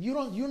because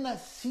you're not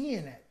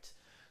seeing it.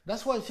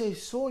 That's why I say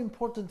it's so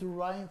important to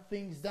write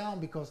things down,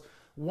 because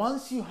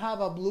once you have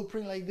a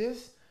blueprint like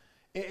this,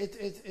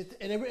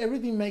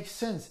 everything makes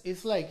sense.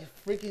 It's like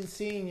freaking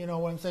seeing, you know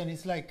what I'm saying?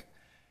 It's like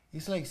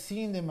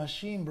seeing the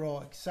machine,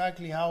 bro,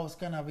 exactly how it's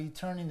gonna be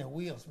turning the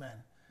wheels,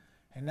 man.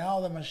 And now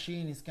the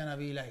machine is gonna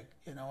be like,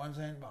 you know what I'm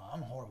saying? Bro,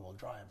 I'm horrible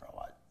driving, bro.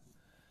 What?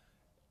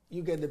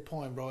 You get the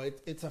point, bro.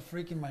 It's a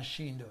freaking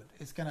machine, dude.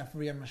 It's gonna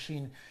be a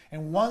machine.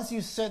 And once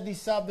you set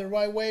this up the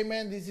right way,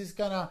 man, this is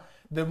gonna,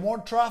 the more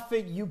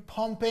traffic you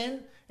pump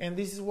in, and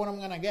this is what I'm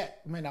gonna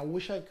get. Man, I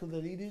wish I could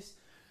delete this.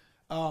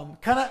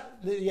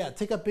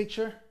 Take a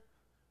picture.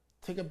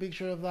 Take a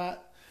picture of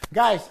that.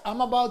 Guys, I'm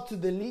about to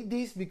delete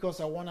this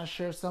because I want to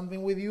share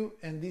something with you,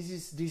 and this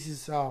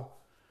is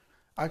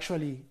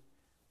actually.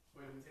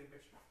 Wait, let me take a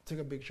picture. Take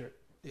a picture.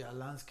 Yeah,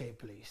 landscape,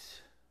 please.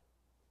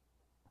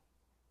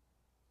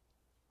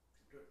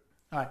 Good.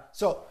 All right.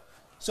 So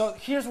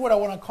here's what I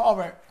want to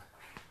cover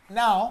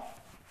now,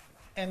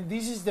 and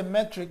this is the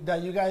metric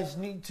that you guys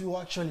need to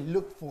actually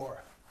look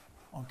for.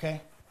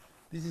 Okay,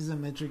 this is a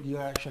metric you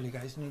actually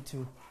guys need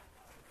to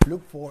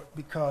look for,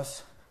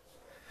 because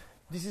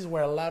this is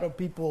where a lot of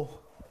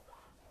people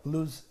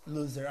lose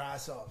their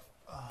ass off.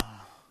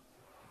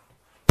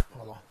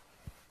 Hold on.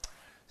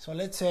 So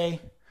let's say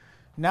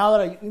now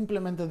that I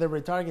implemented the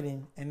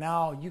retargeting, and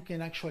now you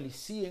can actually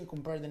see and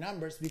compare the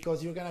numbers,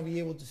 because you're gonna be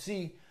able to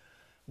see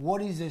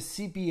what is the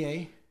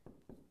CPA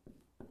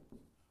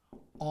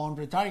on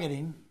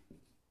retargeting.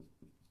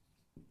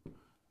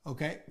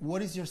 Okay,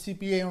 what is your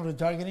CPA on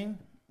retargeting?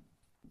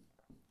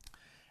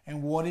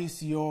 And what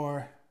is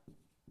your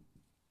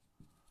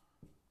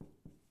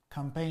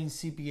campaign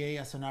CPA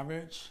as an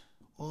average?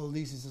 All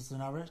this is as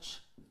an average.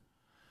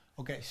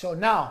 Okay, so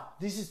now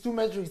this is two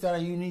metrics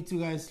that you need to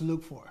guys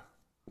look for.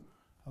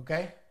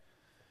 Okay,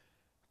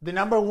 the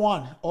number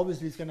one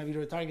obviously is gonna be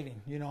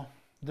retargeting. You know,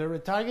 the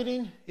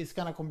retargeting is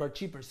gonna convert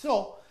cheaper.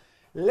 So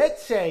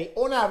let's say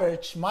on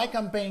average my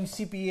campaign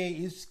CPA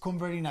is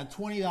converting at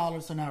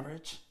 $20 on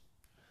average.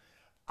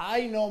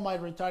 I know my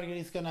retargeting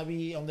is gonna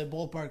be on the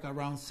ballpark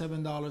around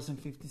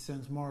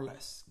 $7.50 more or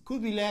less.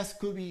 Could be less,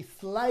 could be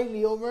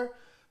slightly over,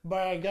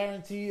 but I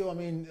guarantee you, I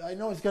mean, I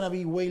know it's gonna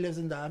be way less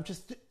than that. I'm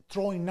just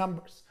throwing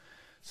numbers.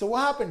 So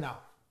what happened now?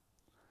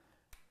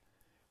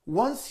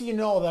 Once you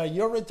know that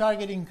your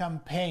retargeting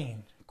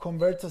campaign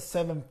converts at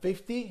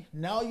 $7.50,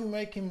 now you're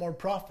making more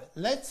profit.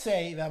 Let's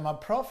say that my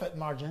profit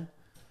margin,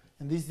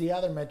 and this is the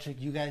other metric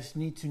you guys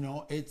need to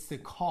know, it's the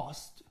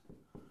cost.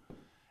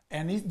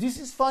 And this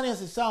is funny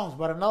as it sounds,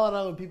 but not a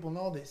lot of people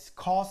know this.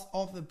 Cost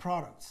of the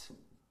products.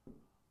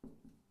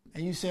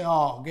 And you say,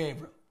 oh,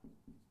 Gabriel,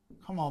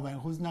 come on, man,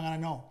 who's not gonna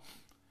know?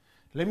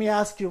 Let me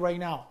ask you right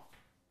now.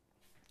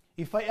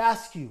 If I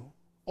ask you,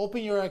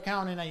 open your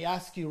account, and I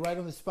ask you right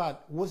on the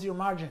spot, what's your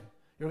margin?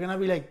 You're gonna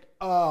be like,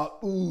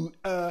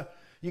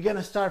 you're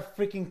gonna start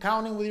freaking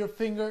counting with your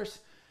fingers.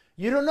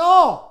 You don't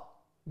know.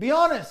 Be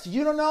honest,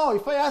 you don't know.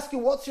 If I ask you,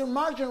 what's your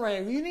margin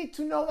right now? You need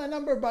to know that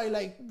number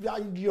by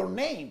your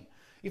name.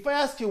 If I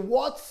ask you,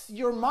 what's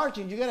your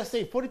margin? You gotta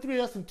say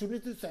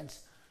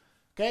 $43.22.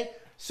 Okay?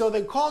 So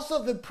the cost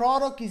of the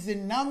product is the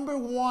number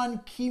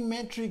one key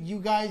metric you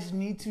guys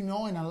need to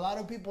know, and a lot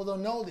of people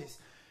don't know this.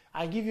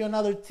 I give you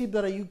another tip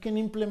that you can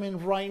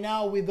implement right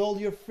now with all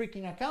your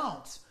freaking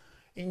accounts.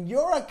 In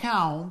your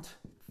account,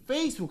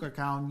 Facebook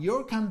account,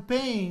 your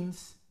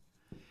campaigns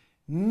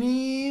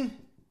need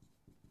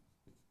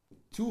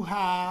to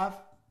have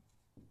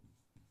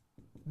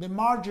the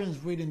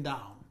margins written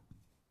down.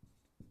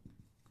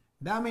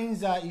 That means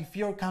that if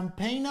your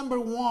campaign number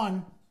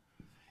one,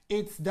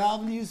 it's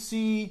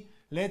WC,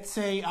 let's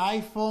say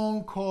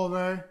iPhone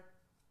cover,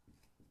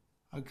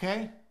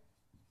 okay?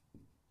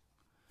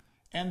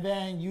 And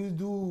then you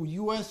do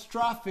US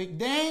traffic,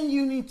 then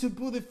you need to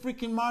put the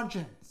freaking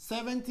margin,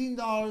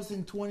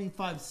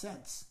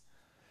 $17.25.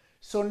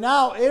 So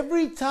now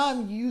every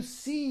time you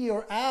see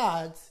your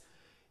ads,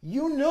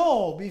 you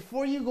know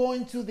before you go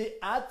into the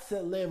ad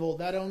set level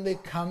that on the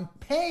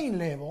campaign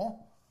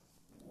level,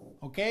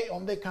 okay,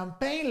 on the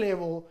campaign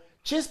level,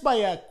 just by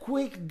a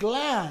quick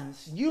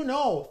glance, you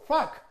know,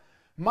 fuck,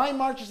 my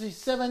margin is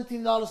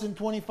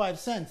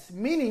 $17.25,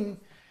 meaning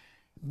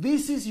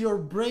this is your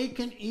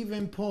break-even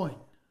even point.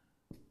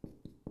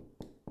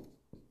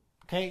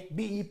 Okay,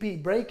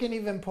 BEP, break-even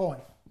even point.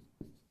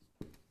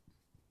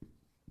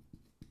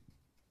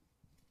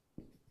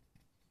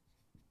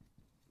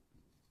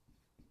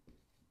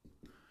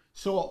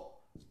 So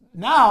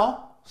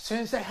now,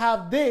 since I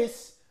have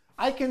this,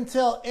 I can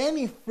tell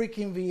any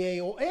freaking VA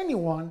or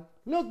anyone,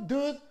 look,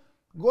 dude,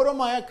 go to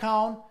my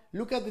account,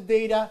 look at the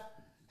data,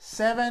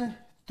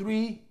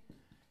 7-3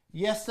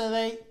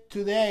 yesterday,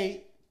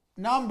 today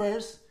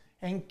numbers,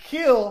 and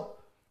kill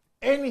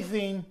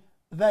anything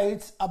that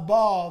it's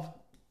above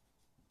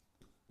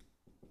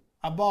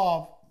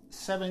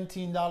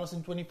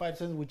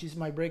 $17.25, which is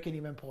my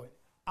break-even point.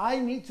 I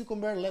need to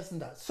convert less than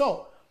that.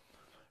 So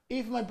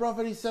if my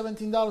profit is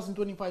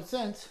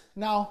 $17.25,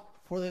 now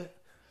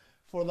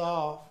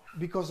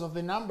because of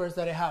the numbers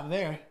that I have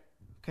there,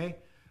 okay,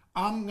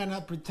 I'm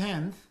gonna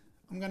pretend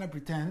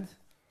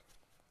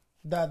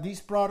that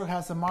this product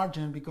has a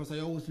margin, because I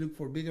always look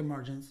for bigger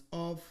margins,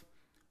 of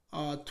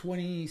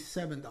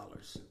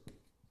 $27.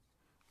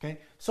 Okay,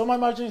 so my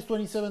margin is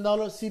 $27,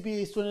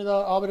 CPA is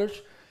 $20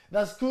 average.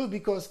 That's good,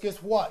 because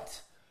guess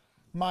what?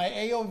 My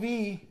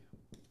AOV,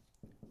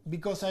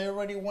 because I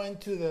already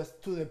went to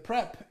the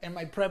prep and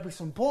my prep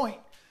is on point,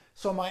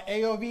 so my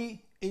AOV,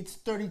 it's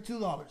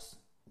 $32.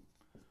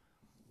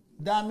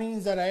 That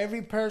means that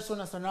every person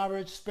as an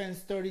average spends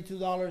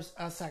 $32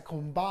 as a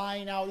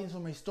combined outings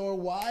on my store.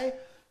 Why?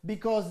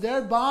 Because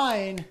they're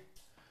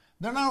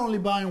not only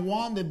buying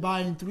one, they're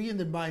buying three, and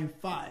they're buying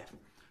five.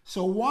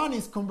 So one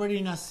is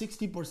converting at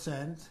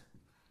 60%,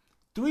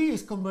 three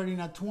is converting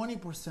at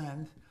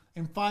 20%,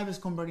 and five is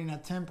converting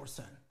at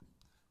 10%.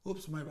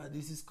 Oops, my bad.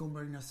 This is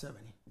converting at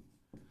 70.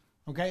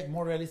 Okay,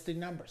 more realistic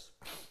numbers.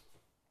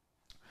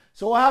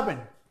 So what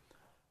happened?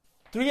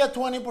 3 at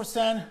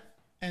 20%,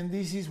 and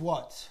this is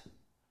what?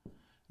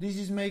 This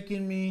is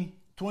making me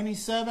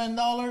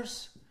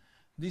 $27.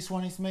 This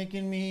one is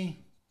making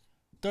me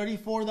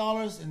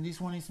 $34, and this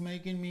one is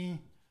making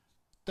me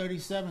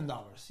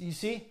 $37. You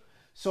see?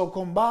 So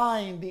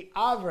combine the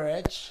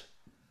average,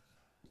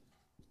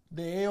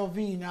 the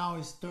AOV now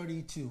is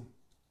 32.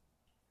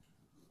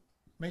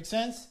 Make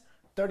sense?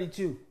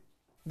 32.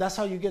 That's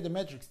how you get the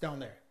metrics down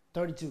there.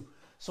 32.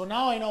 So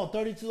now I know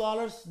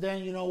 $32,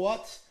 then you know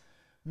what?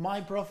 My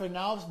profit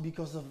now,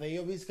 because of the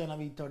AOV, is gonna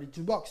be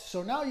 $32.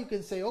 So now you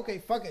can say, okay,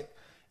 fuck it.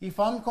 If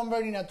I'm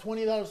converting at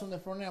 $20 on the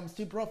front end, I'm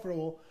still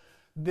profitable.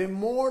 The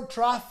more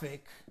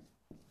traffic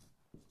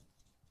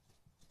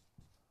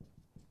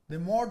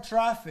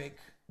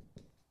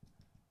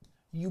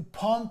you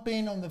pump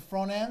in on the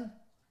front end,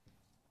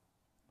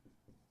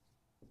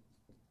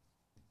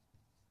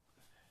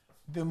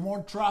 the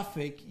more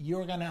traffic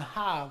you're gonna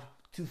have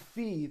to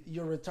feed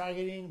your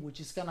retargeting, which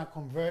is gonna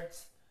convert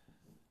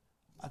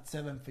at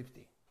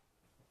 750.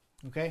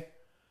 Okay,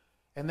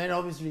 and then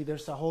obviously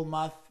there's a whole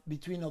math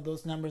between all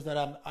those numbers that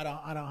I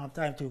don't have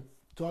time to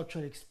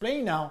actually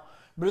explain now.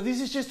 But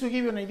this is just to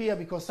give you an idea,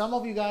 because some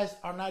of you guys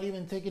are not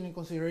even taking in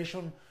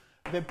consideration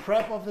the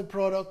prep of the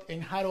product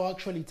and how to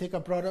actually take a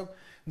product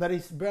that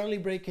is barely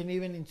breaking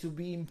even into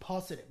being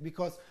positive.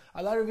 Because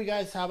a lot of you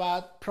guys have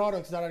had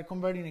products that are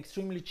converting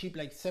extremely cheap,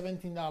 like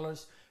 $17,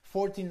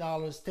 $14,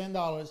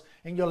 $10,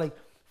 and you're like,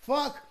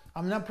 fuck,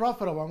 I'm not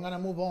profitable, I'm gonna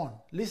move on.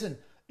 Listen,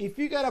 if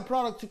you got a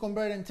product to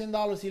convert in $10,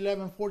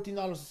 $11, $14,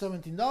 or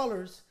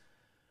 $17,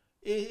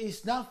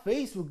 it's not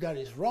Facebook that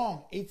is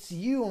wrong. It's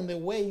you on the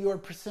way you are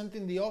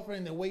presenting the offer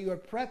and the way you are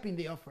prepping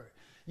the offer.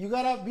 You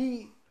gotta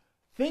be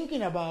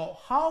thinking about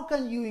how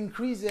can you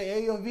increase the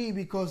AOV,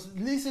 because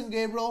listen,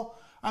 Gabriel,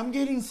 I'm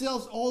getting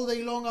sales all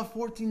day long at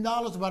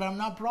 $14, but I'm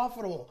not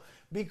profitable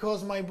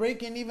because my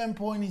breaking even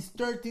point is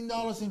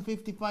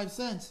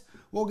 $13.55.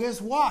 Well,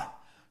 guess what?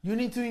 You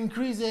need to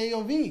increase the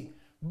AOV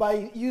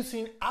by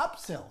using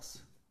upsells.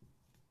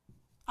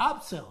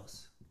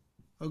 Upsells,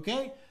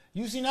 okay?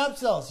 Using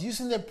upsells,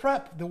 using the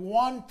prep, the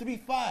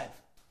 1-3-5.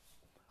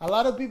 A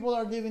lot of people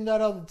are leaving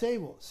that on the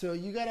table, so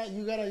you gotta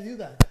do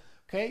that,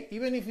 okay?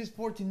 Even if it's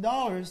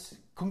 $14,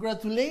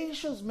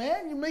 congratulations,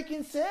 man, you're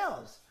making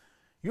sales.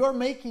 You're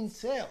making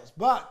sales,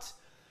 but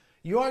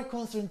you are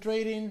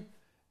concentrating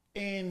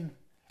in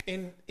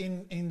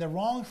the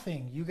wrong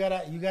thing. You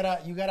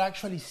gotta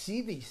actually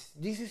see this.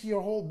 This is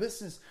your whole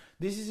business.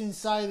 This is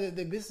inside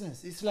the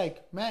business. It's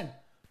like, man,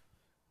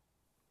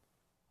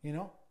 you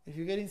know, if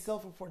you're getting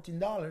sales for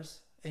 $14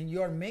 and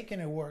you are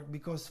making it work,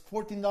 because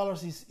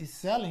 $14 is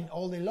selling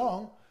all day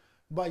long,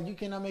 but you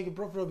cannot make it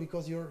profitable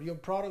because your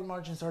product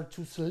margins are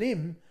too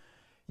slim,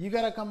 you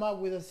gotta come up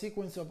with a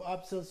sequence of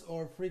upsells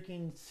or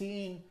freaking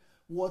seeing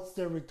what's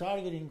the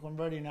retargeting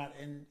converting at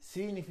and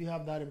seeing if you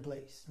have that in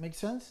place. Make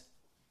sense?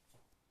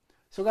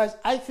 So guys,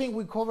 I think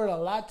we covered a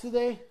lot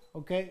today,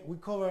 okay? We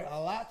covered a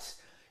lot.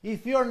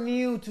 If you're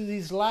new to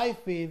this live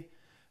feed,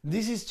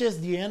 this is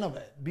just the end of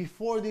it.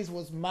 Before this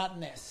was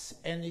madness,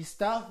 and it's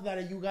stuff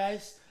that you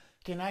guys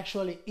can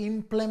actually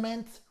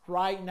implement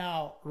right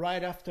now,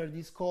 right after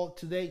this call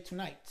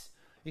tonight.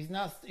 It's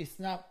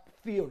not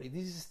theory.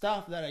 This is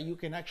stuff that you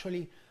can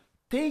actually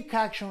take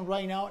action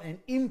right now and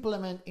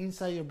implement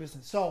inside your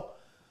business. So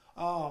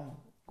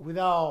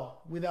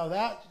without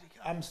that,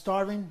 I'm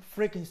starving,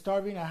 freaking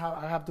starving. I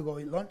have to go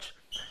eat lunch.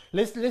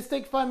 Let's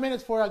take 5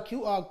 minutes for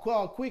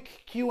a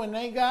quick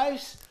Q&A,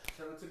 guys.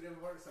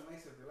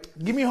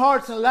 Give me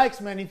hearts and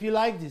likes, man, if you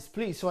like this,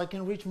 please, so I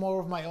can reach more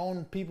of my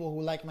own people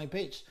who like my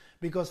page,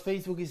 because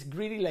Facebook is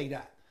greedy like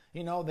that.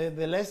 You know,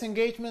 the less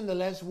engagement, the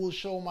less will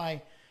show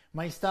my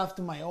stuff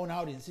to my own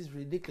audience. It's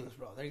ridiculous,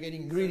 bro. They're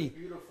getting greedy.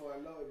 Beautiful. I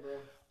love it, bro.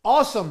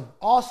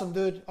 Awesome,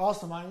 dude.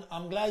 Awesome.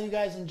 I'm glad you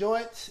guys enjoy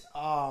it.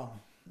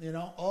 You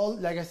know,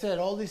 like I said,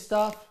 all this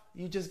stuff,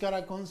 you just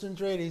gotta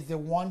concentrate. Is the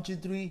 1, 2,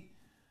 3.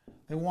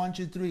 The 1,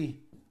 2, 3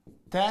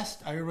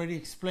 test. I already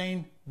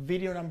explained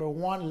video number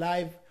 1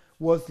 live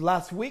was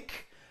last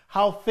week,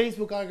 how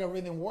Facebook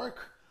algorithm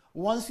work.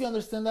 Once you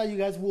understand that, you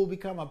guys will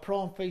become a pro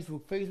on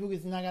Facebook. Facebook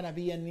is not gonna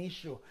be an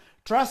issue.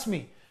 Trust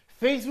me,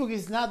 Facebook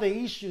is not the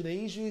issue.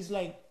 The issue is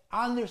like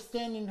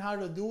understanding how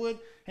to do it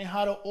and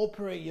how to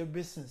operate your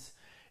business.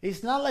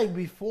 It's not like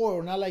before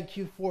or not like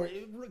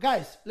Q4.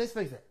 Guys, let's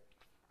face it.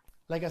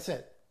 Like I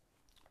said,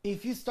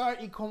 if you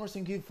start e-commerce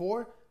in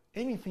Q4,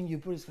 anything you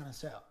put is gonna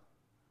sell.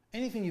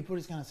 Anything you put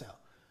is gonna sell.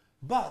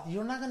 But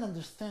you're not gonna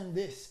understand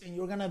this and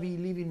you're gonna be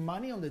leaving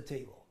money on the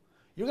table.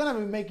 You're gonna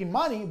be making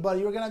money, but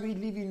you're gonna be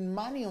leaving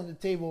money on the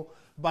table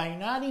by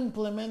not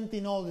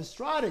implementing all the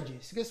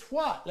strategies. Guess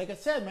what? Like I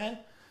said, man,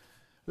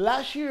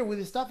 last year with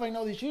the stuff I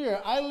know this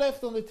year, I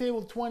left on the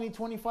table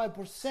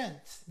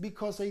 20-25%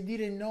 because I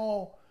didn't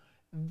know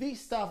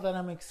this stuff that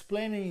I'm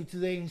explaining you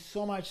today in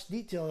so much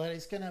detail that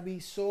it's gonna be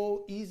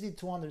so easy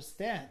to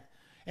understand.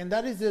 And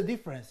that is the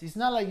difference. It's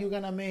not like you're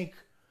gonna make,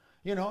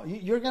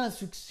 you're gonna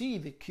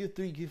succeed at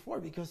Q3,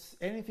 Q4 because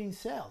anything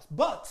sells.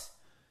 But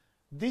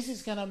this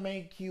is gonna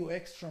make you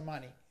extra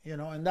money,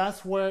 and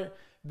that's where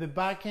the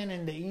back end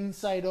and the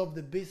inside of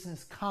the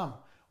business come.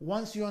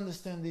 Once you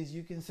understand this,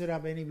 you can set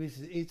up any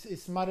business.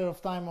 It's a matter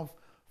of time of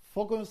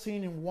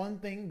focusing in one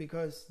thing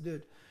because,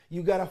 dude,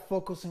 you gotta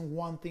focus on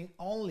one thing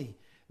only.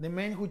 The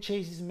man who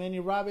chases many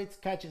rabbits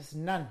catches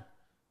none,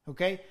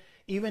 okay?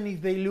 Even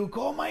if they look,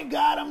 oh my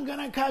God, I'm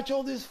gonna catch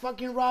all these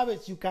fucking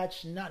rabbits, you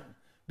catch none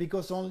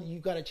because you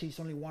gotta chase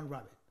only one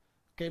rabbit,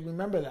 okay?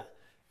 Remember that.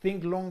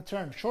 Think long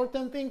term. Short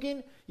term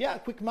thinking, yeah,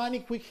 quick money,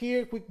 quick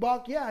here, quick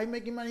buck, yeah, I'm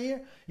making money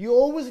here. You're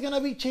always gonna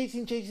be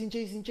chasing.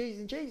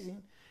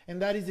 And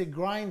that is a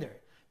grinder.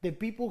 The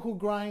people who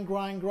grind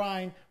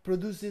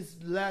produces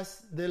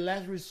the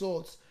less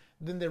results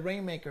than the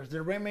rainmakers.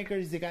 The rainmaker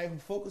is the guy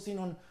who's focusing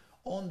on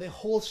the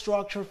whole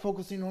structure,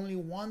 focusing only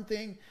one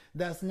thing,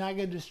 that's not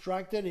get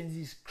distracted and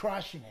he's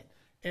crushing it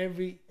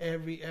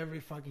every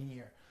fucking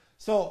year.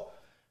 So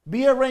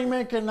be a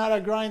rainmaker, not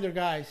a grinder,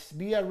 guys.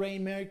 Be a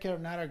rainmaker,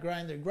 not a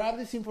grinder. Grab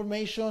this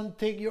information,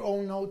 take your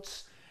own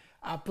notes,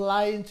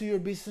 apply it into your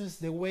business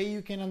the way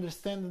you can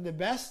understand it the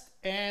best,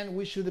 and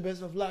wish you the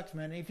best of luck,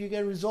 man. If you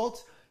get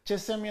results,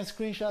 just send me a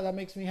screenshot. That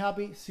makes me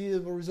happy. See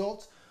the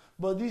results.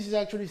 But this is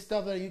actually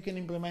stuff that you can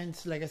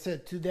implement, like I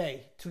said,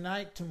 today,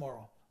 tonight,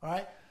 tomorrow. All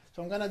right?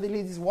 So I'm going to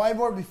delete this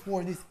whiteboard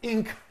before this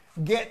ink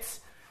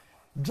gets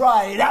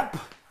dried up.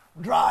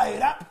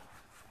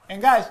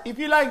 And guys, if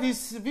you like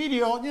this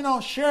video,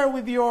 share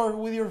with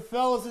your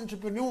fellow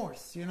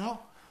entrepreneurs,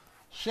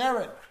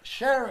 Share it. It's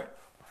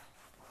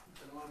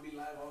going to be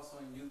live also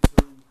on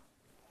YouTube.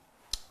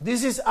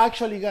 This is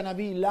actually going to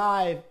be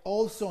live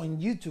also on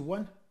YouTube.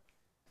 When?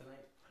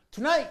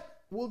 Tonight.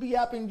 We'll be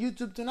up on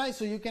YouTube tonight,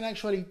 so you can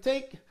actually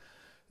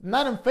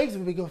not on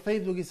Facebook because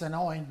Facebook is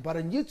annoying, but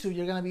on YouTube,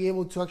 you're going to be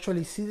able to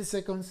actually see the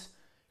seconds,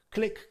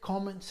 click,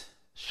 comment,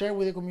 share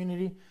with the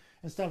community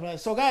and stuff like that.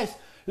 So guys,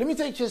 let me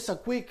take just a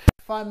quick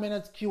 5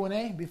 minutes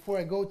Q&A before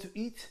I go to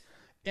eat.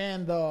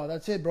 And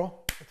that's it, bro.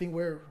 I think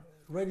we're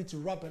ready to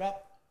wrap it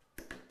up.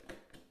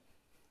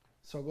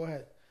 So go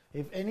ahead.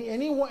 If any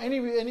of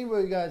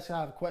you guys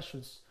have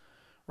questions,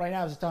 right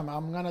now is the time.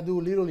 I'm going to do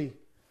literally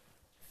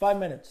 5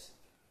 minutes.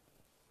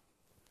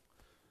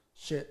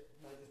 Shit.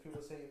 Like these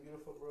people saying,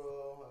 beautiful,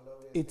 bro. I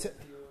love it. It's Thank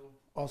you.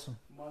 Awesome.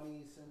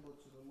 Money, simple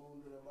to the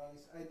moon, good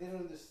advice. I didn't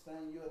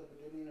understand you at the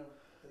beginning of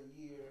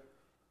the year.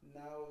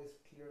 Now it's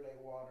clear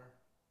like water.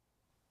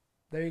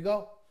 There you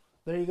go.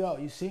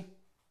 You see?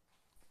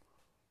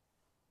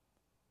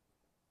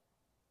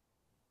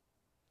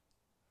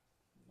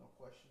 No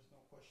questions.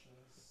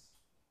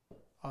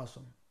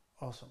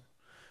 Awesome.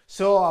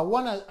 So I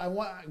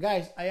want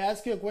guys, I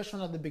asked you a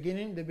question at the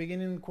beginning. The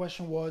beginning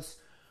question was,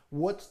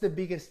 what's the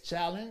biggest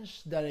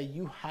challenge that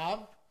you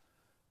have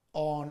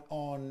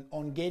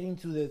on getting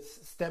to the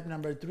step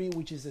number 3,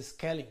 which is the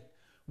scaling?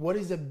 What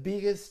is the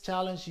biggest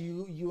challenge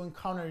you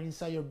encounter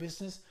inside your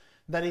business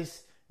that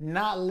is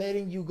not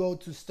letting you go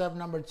to step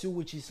number 2,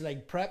 which is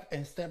like prep,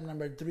 and step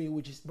number 3,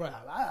 which is, bro,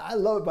 I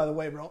love it, by the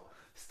way, bro.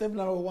 Step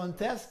number 1,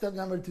 test. Step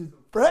number 2,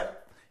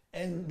 prep,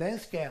 and then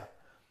scale.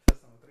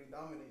 Test number 3,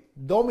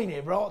 dominate.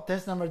 Dominate, bro.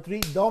 Test number 3,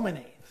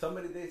 dominate.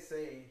 Somebody they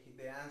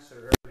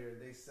answered earlier.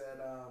 They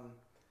said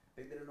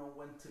they didn't know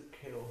when to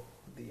kill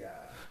the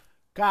ad.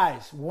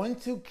 Guys, when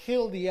to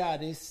kill the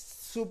ad is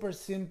super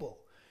simple.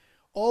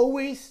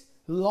 Always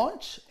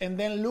launch and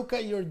then look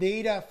at your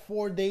data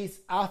 4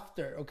 days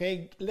after,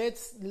 okay?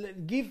 Let's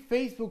give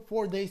Facebook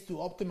 4 days to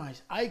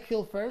optimize. I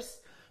kill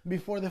first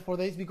before the 4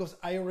 days because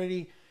I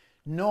already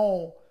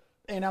know,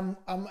 and I'm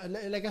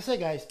like I said,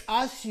 guys,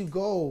 as you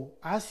go,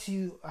 as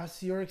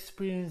your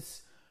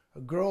experience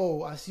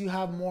grow, as you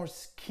have more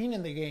skin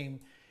in the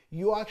game,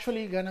 you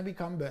actually gonna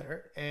become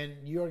better, and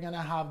you're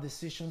gonna have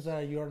decisions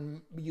that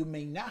you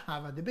may not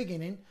have at the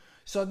beginning.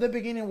 So at the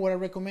beginning, what I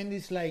recommend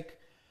is like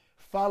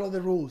follow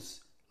the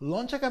rules.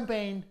 Launch a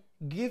campaign,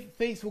 give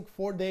Facebook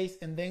 4 days,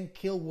 and then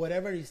kill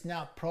whatever is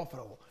not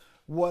profitable.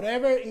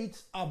 Whatever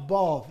is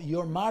above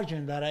your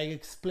margin that I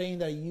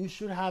explained that you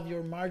should have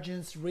your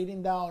margins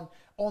written down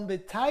on the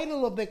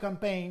title of the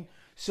campaign,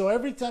 So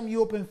every time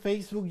you open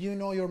Facebook, you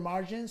know your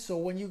margin. So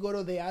when you go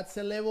to the ad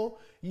set level,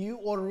 you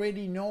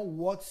already know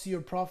what's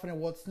your profit and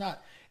what's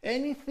not.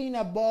 Anything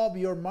above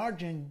your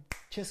margin,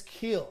 just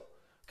kill.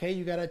 Okay,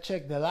 you gotta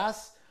check the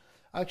last,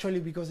 actually,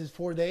 because it's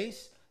 4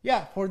 days.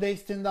 Yeah, 4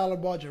 days, $10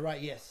 budget,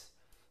 right? Yes.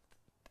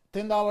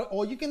 $10,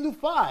 or you can do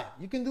 5.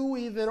 You can do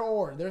either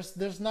or.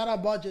 There's not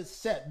a budget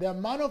set. The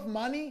amount of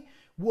money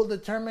will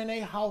determine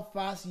how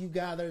fast you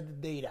gather the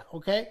data,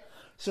 okay?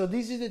 So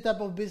this is the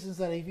type of business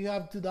that if you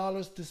have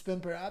 $2 to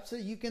spend per app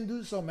set, you can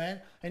do so,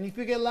 man. And if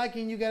you get lucky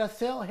and you gotta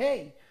sell,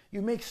 hey,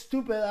 you make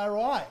stupid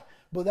ROI.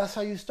 But that's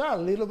how you start,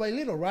 little by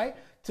little, right?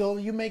 Till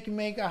you make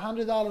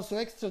 $100 so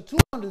extra,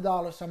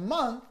 $200 a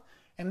month,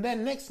 and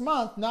then next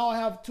month, now I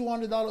have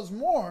 $200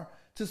 more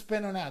to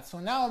spend on ads. So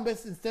now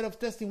instead of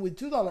testing with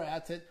 $2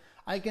 ad set,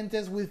 I can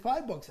test with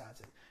 $5 ad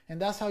set.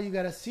 And that's how you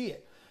gotta see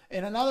it.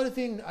 And another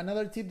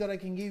tip that I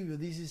can give you,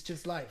 this is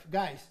just life.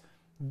 Guys,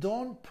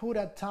 don't put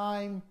a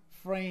time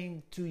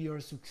frame to your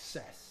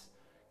success.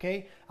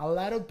 Okay? A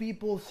lot of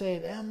people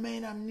say, oh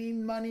man, I need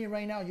money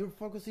right now. You're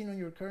focusing on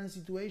your current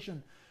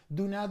situation.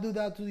 Do not do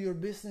that to your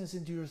business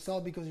and to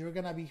yourself, because you're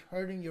gonna be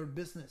hurting your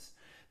business.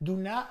 Do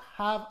not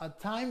have a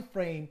time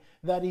frame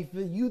that if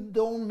you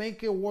don't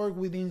make it work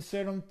within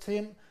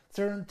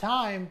certain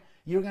time,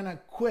 you're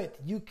gonna quit.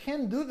 You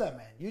can't do that,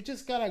 man. You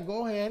just gotta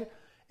go ahead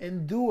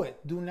and do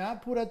it. Do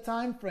not put a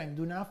time frame.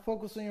 Do not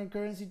focus on your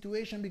current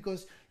situation,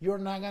 because you're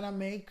not gonna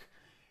make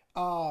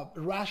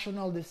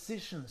rational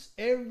decisions.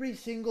 Every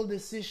single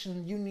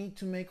decision you need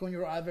to make on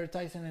your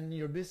advertising and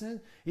your business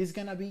is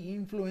gonna be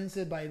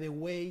influenced by the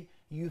way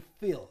you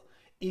feel.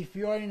 If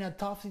you are in a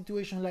tough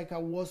situation like I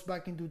was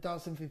back in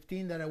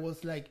 2015, that I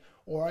was like,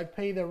 or I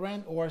pay the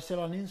rent or I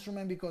sell an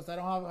instrument because I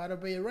don't have how to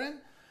pay the rent,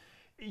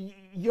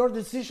 your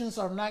decisions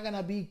are not going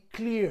to be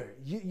clear.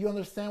 You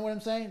understand what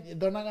I'm saying?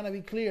 They're not going to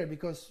be clear,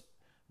 because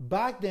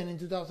back then in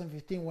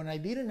 2015, when I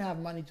didn't have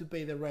money to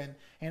pay the rent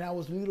and I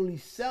was literally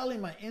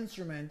selling my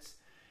instruments,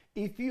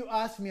 if you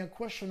ask me a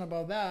question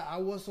about that, I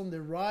was on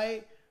the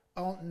right,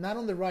 not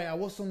on the right, I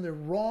was on the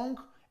wrong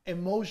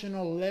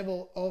emotional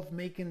level of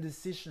making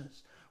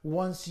decisions.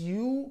 Once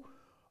you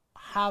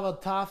have a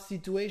tough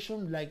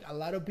situation, like a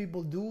lot of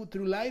people do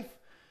through life,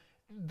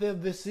 the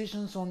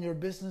decisions on your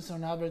business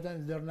and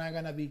advertising, they're not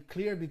going to be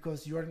clear,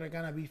 because you're not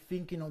going to be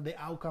thinking of the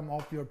outcome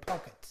of your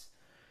pockets.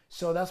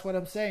 So that's what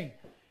I'm saying.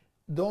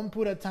 Don't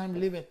put a time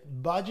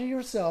limit. Budget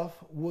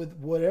yourself with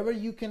whatever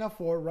you can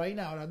afford right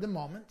now at the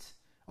moment.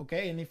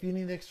 Okay. And if you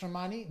need extra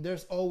money,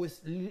 there's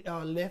always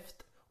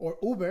Lyft or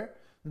Uber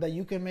that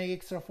you can make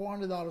extra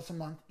 $400 a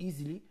month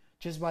easily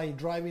just by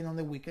driving on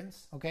the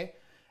weekends. Okay.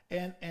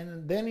 And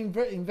then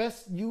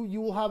invest.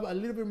 You will have a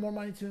little bit more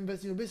money to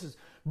invest in your business.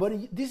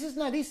 But this is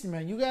not easy,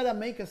 man. You gotta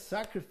make a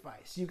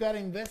sacrifice. You gotta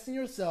invest in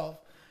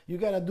yourself. You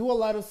gotta do a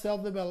lot of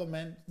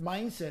self-development,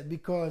 mindset,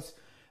 because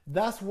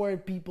that's where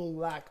people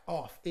lack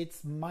off.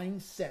 It's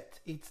mindset.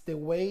 It's the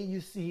way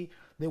you see,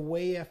 the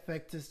way it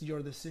affects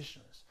your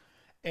decisions,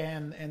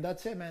 and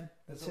that's it, man.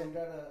 That's so it.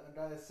 A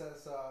guy that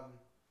says,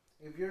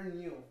 if you're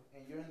new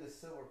and you're in the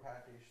silver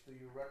package, do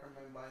you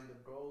recommend buying the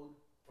gold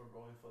or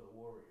going for the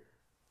warrior?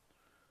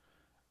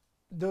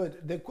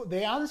 Dude,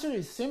 the answer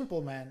is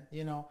simple, man.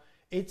 You know,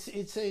 it's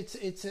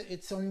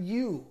on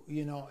you.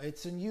 You know,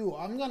 it's on you.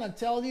 I'm gonna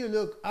tell you.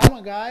 Look, I'm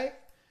a guy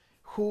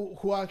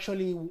who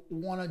actually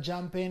want to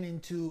jump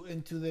into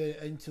the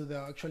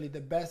actually the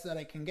best that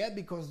I can get,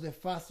 because the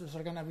fastest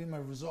are gonna be my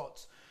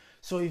results.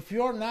 So if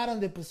you're not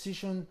in the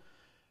position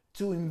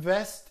to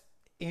invest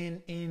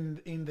in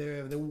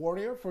the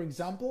warrior, for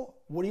example,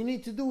 what you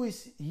need to do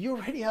is, you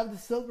already have the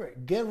silver.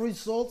 Get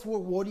results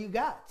with what you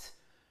got.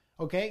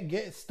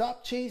 Okay,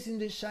 stop chasing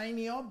the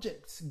shiny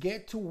objects.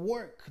 Get to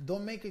work.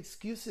 Don't make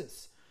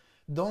excuses.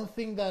 Don't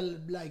think that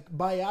like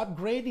by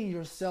upgrading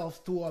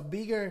yourself to a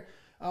bigger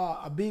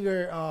how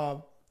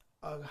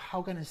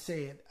can I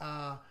say it?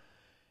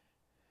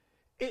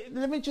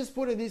 Let me just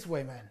put it this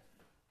way, man.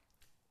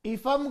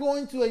 If I'm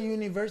going to a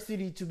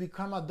university to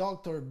become a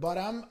doctor, but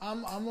I'm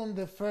on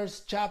the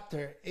first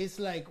chapter, it's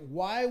like,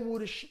 why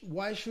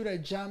should I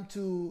jump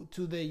to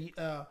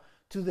the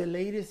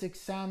latest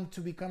exam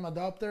to become a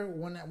doctor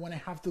when I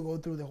have to go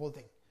through the whole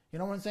thing? You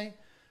know what I'm saying?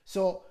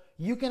 So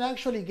you can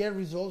actually get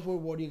results with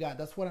what you got.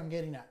 That's what I'm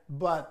getting at.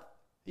 But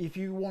if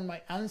you want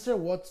my answer,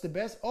 what's the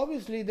best?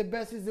 Obviously, the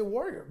best is the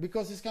warrior,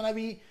 because it's gonna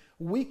be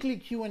weekly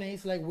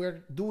Q&As like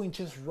we're doing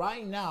just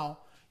right now.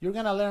 You're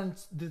gonna learn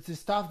the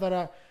stuff that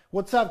are.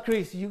 What's up,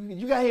 Chris?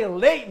 You got here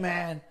late,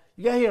 man.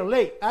 You got here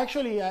late.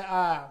 Actually,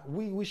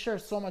 we share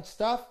so much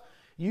stuff.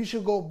 You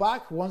should go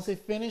back once they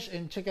finish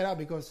and check it out,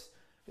 because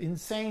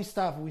insane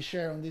stuff we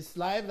share on this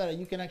live that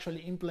you can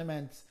actually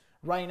implement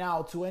right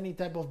now to any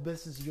type of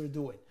business you're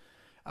doing.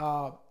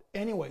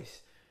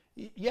 Anyways,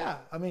 yeah,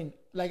 I mean,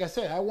 like I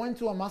said, I went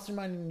to a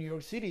mastermind in New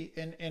York City,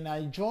 and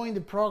I joined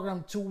the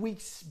program 2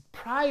 weeks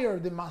prior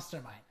to the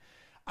mastermind.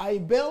 I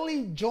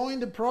barely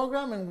joined the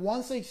program, and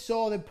once I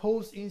saw the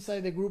post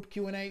inside the group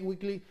Q&A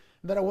weekly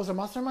that I was a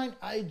mastermind,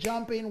 I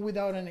jumped in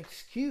without an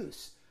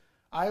excuse.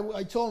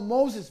 I told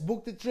Moses,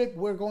 book the trip.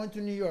 We're going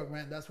to New York,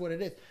 man. That's what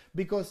it is.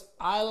 Because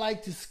I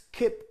like to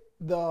skip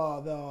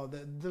the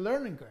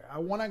learning curve. I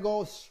want to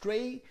go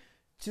straight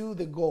to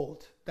the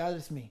gold. That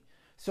is me.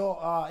 So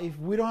if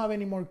we don't have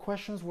any more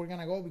questions, we're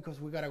gonna go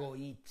because we gotta go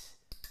eat.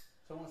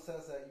 Someone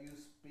says that you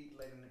speak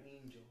like an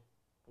angel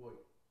voice.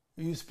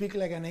 You speak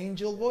like an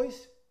angel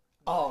voice?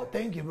 Oh,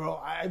 thank you, bro.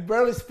 I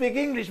barely speak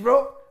English,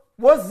 bro.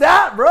 What's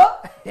that, bro?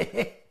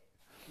 I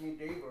mean,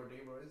 Gabriel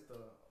is the...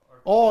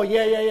 Oh,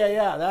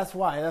 yeah. That's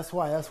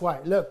why.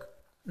 Look,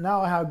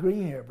 now I have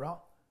green here, bro.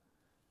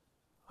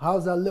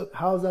 How's that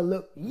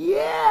look?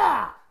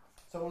 Yeah!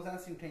 Someone's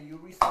asking, can you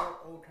restart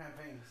old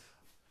campaigns?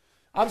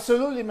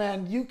 Absolutely,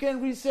 man. You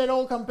can reset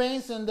all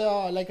campaigns, and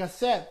like I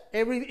said,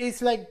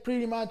 it's like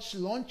pretty much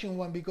launching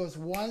one, because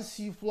once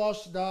you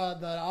flush the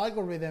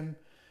algorithm,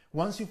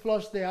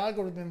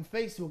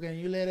 Facebook, and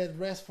you let it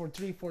rest for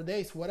 3-4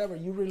 days, whatever,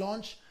 you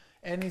relaunch,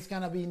 and it's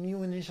gonna be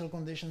new initial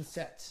conditions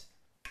set.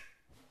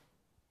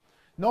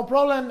 No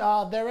problem,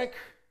 Derek.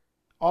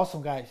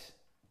 Awesome, guys.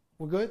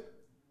 We're good?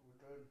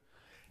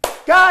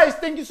 Guys,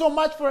 thank you so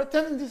much for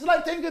attending this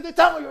live. Thank you for the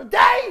time of your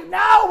day.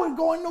 Now we're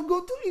going to go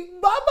to eat.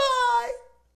 Bye-bye.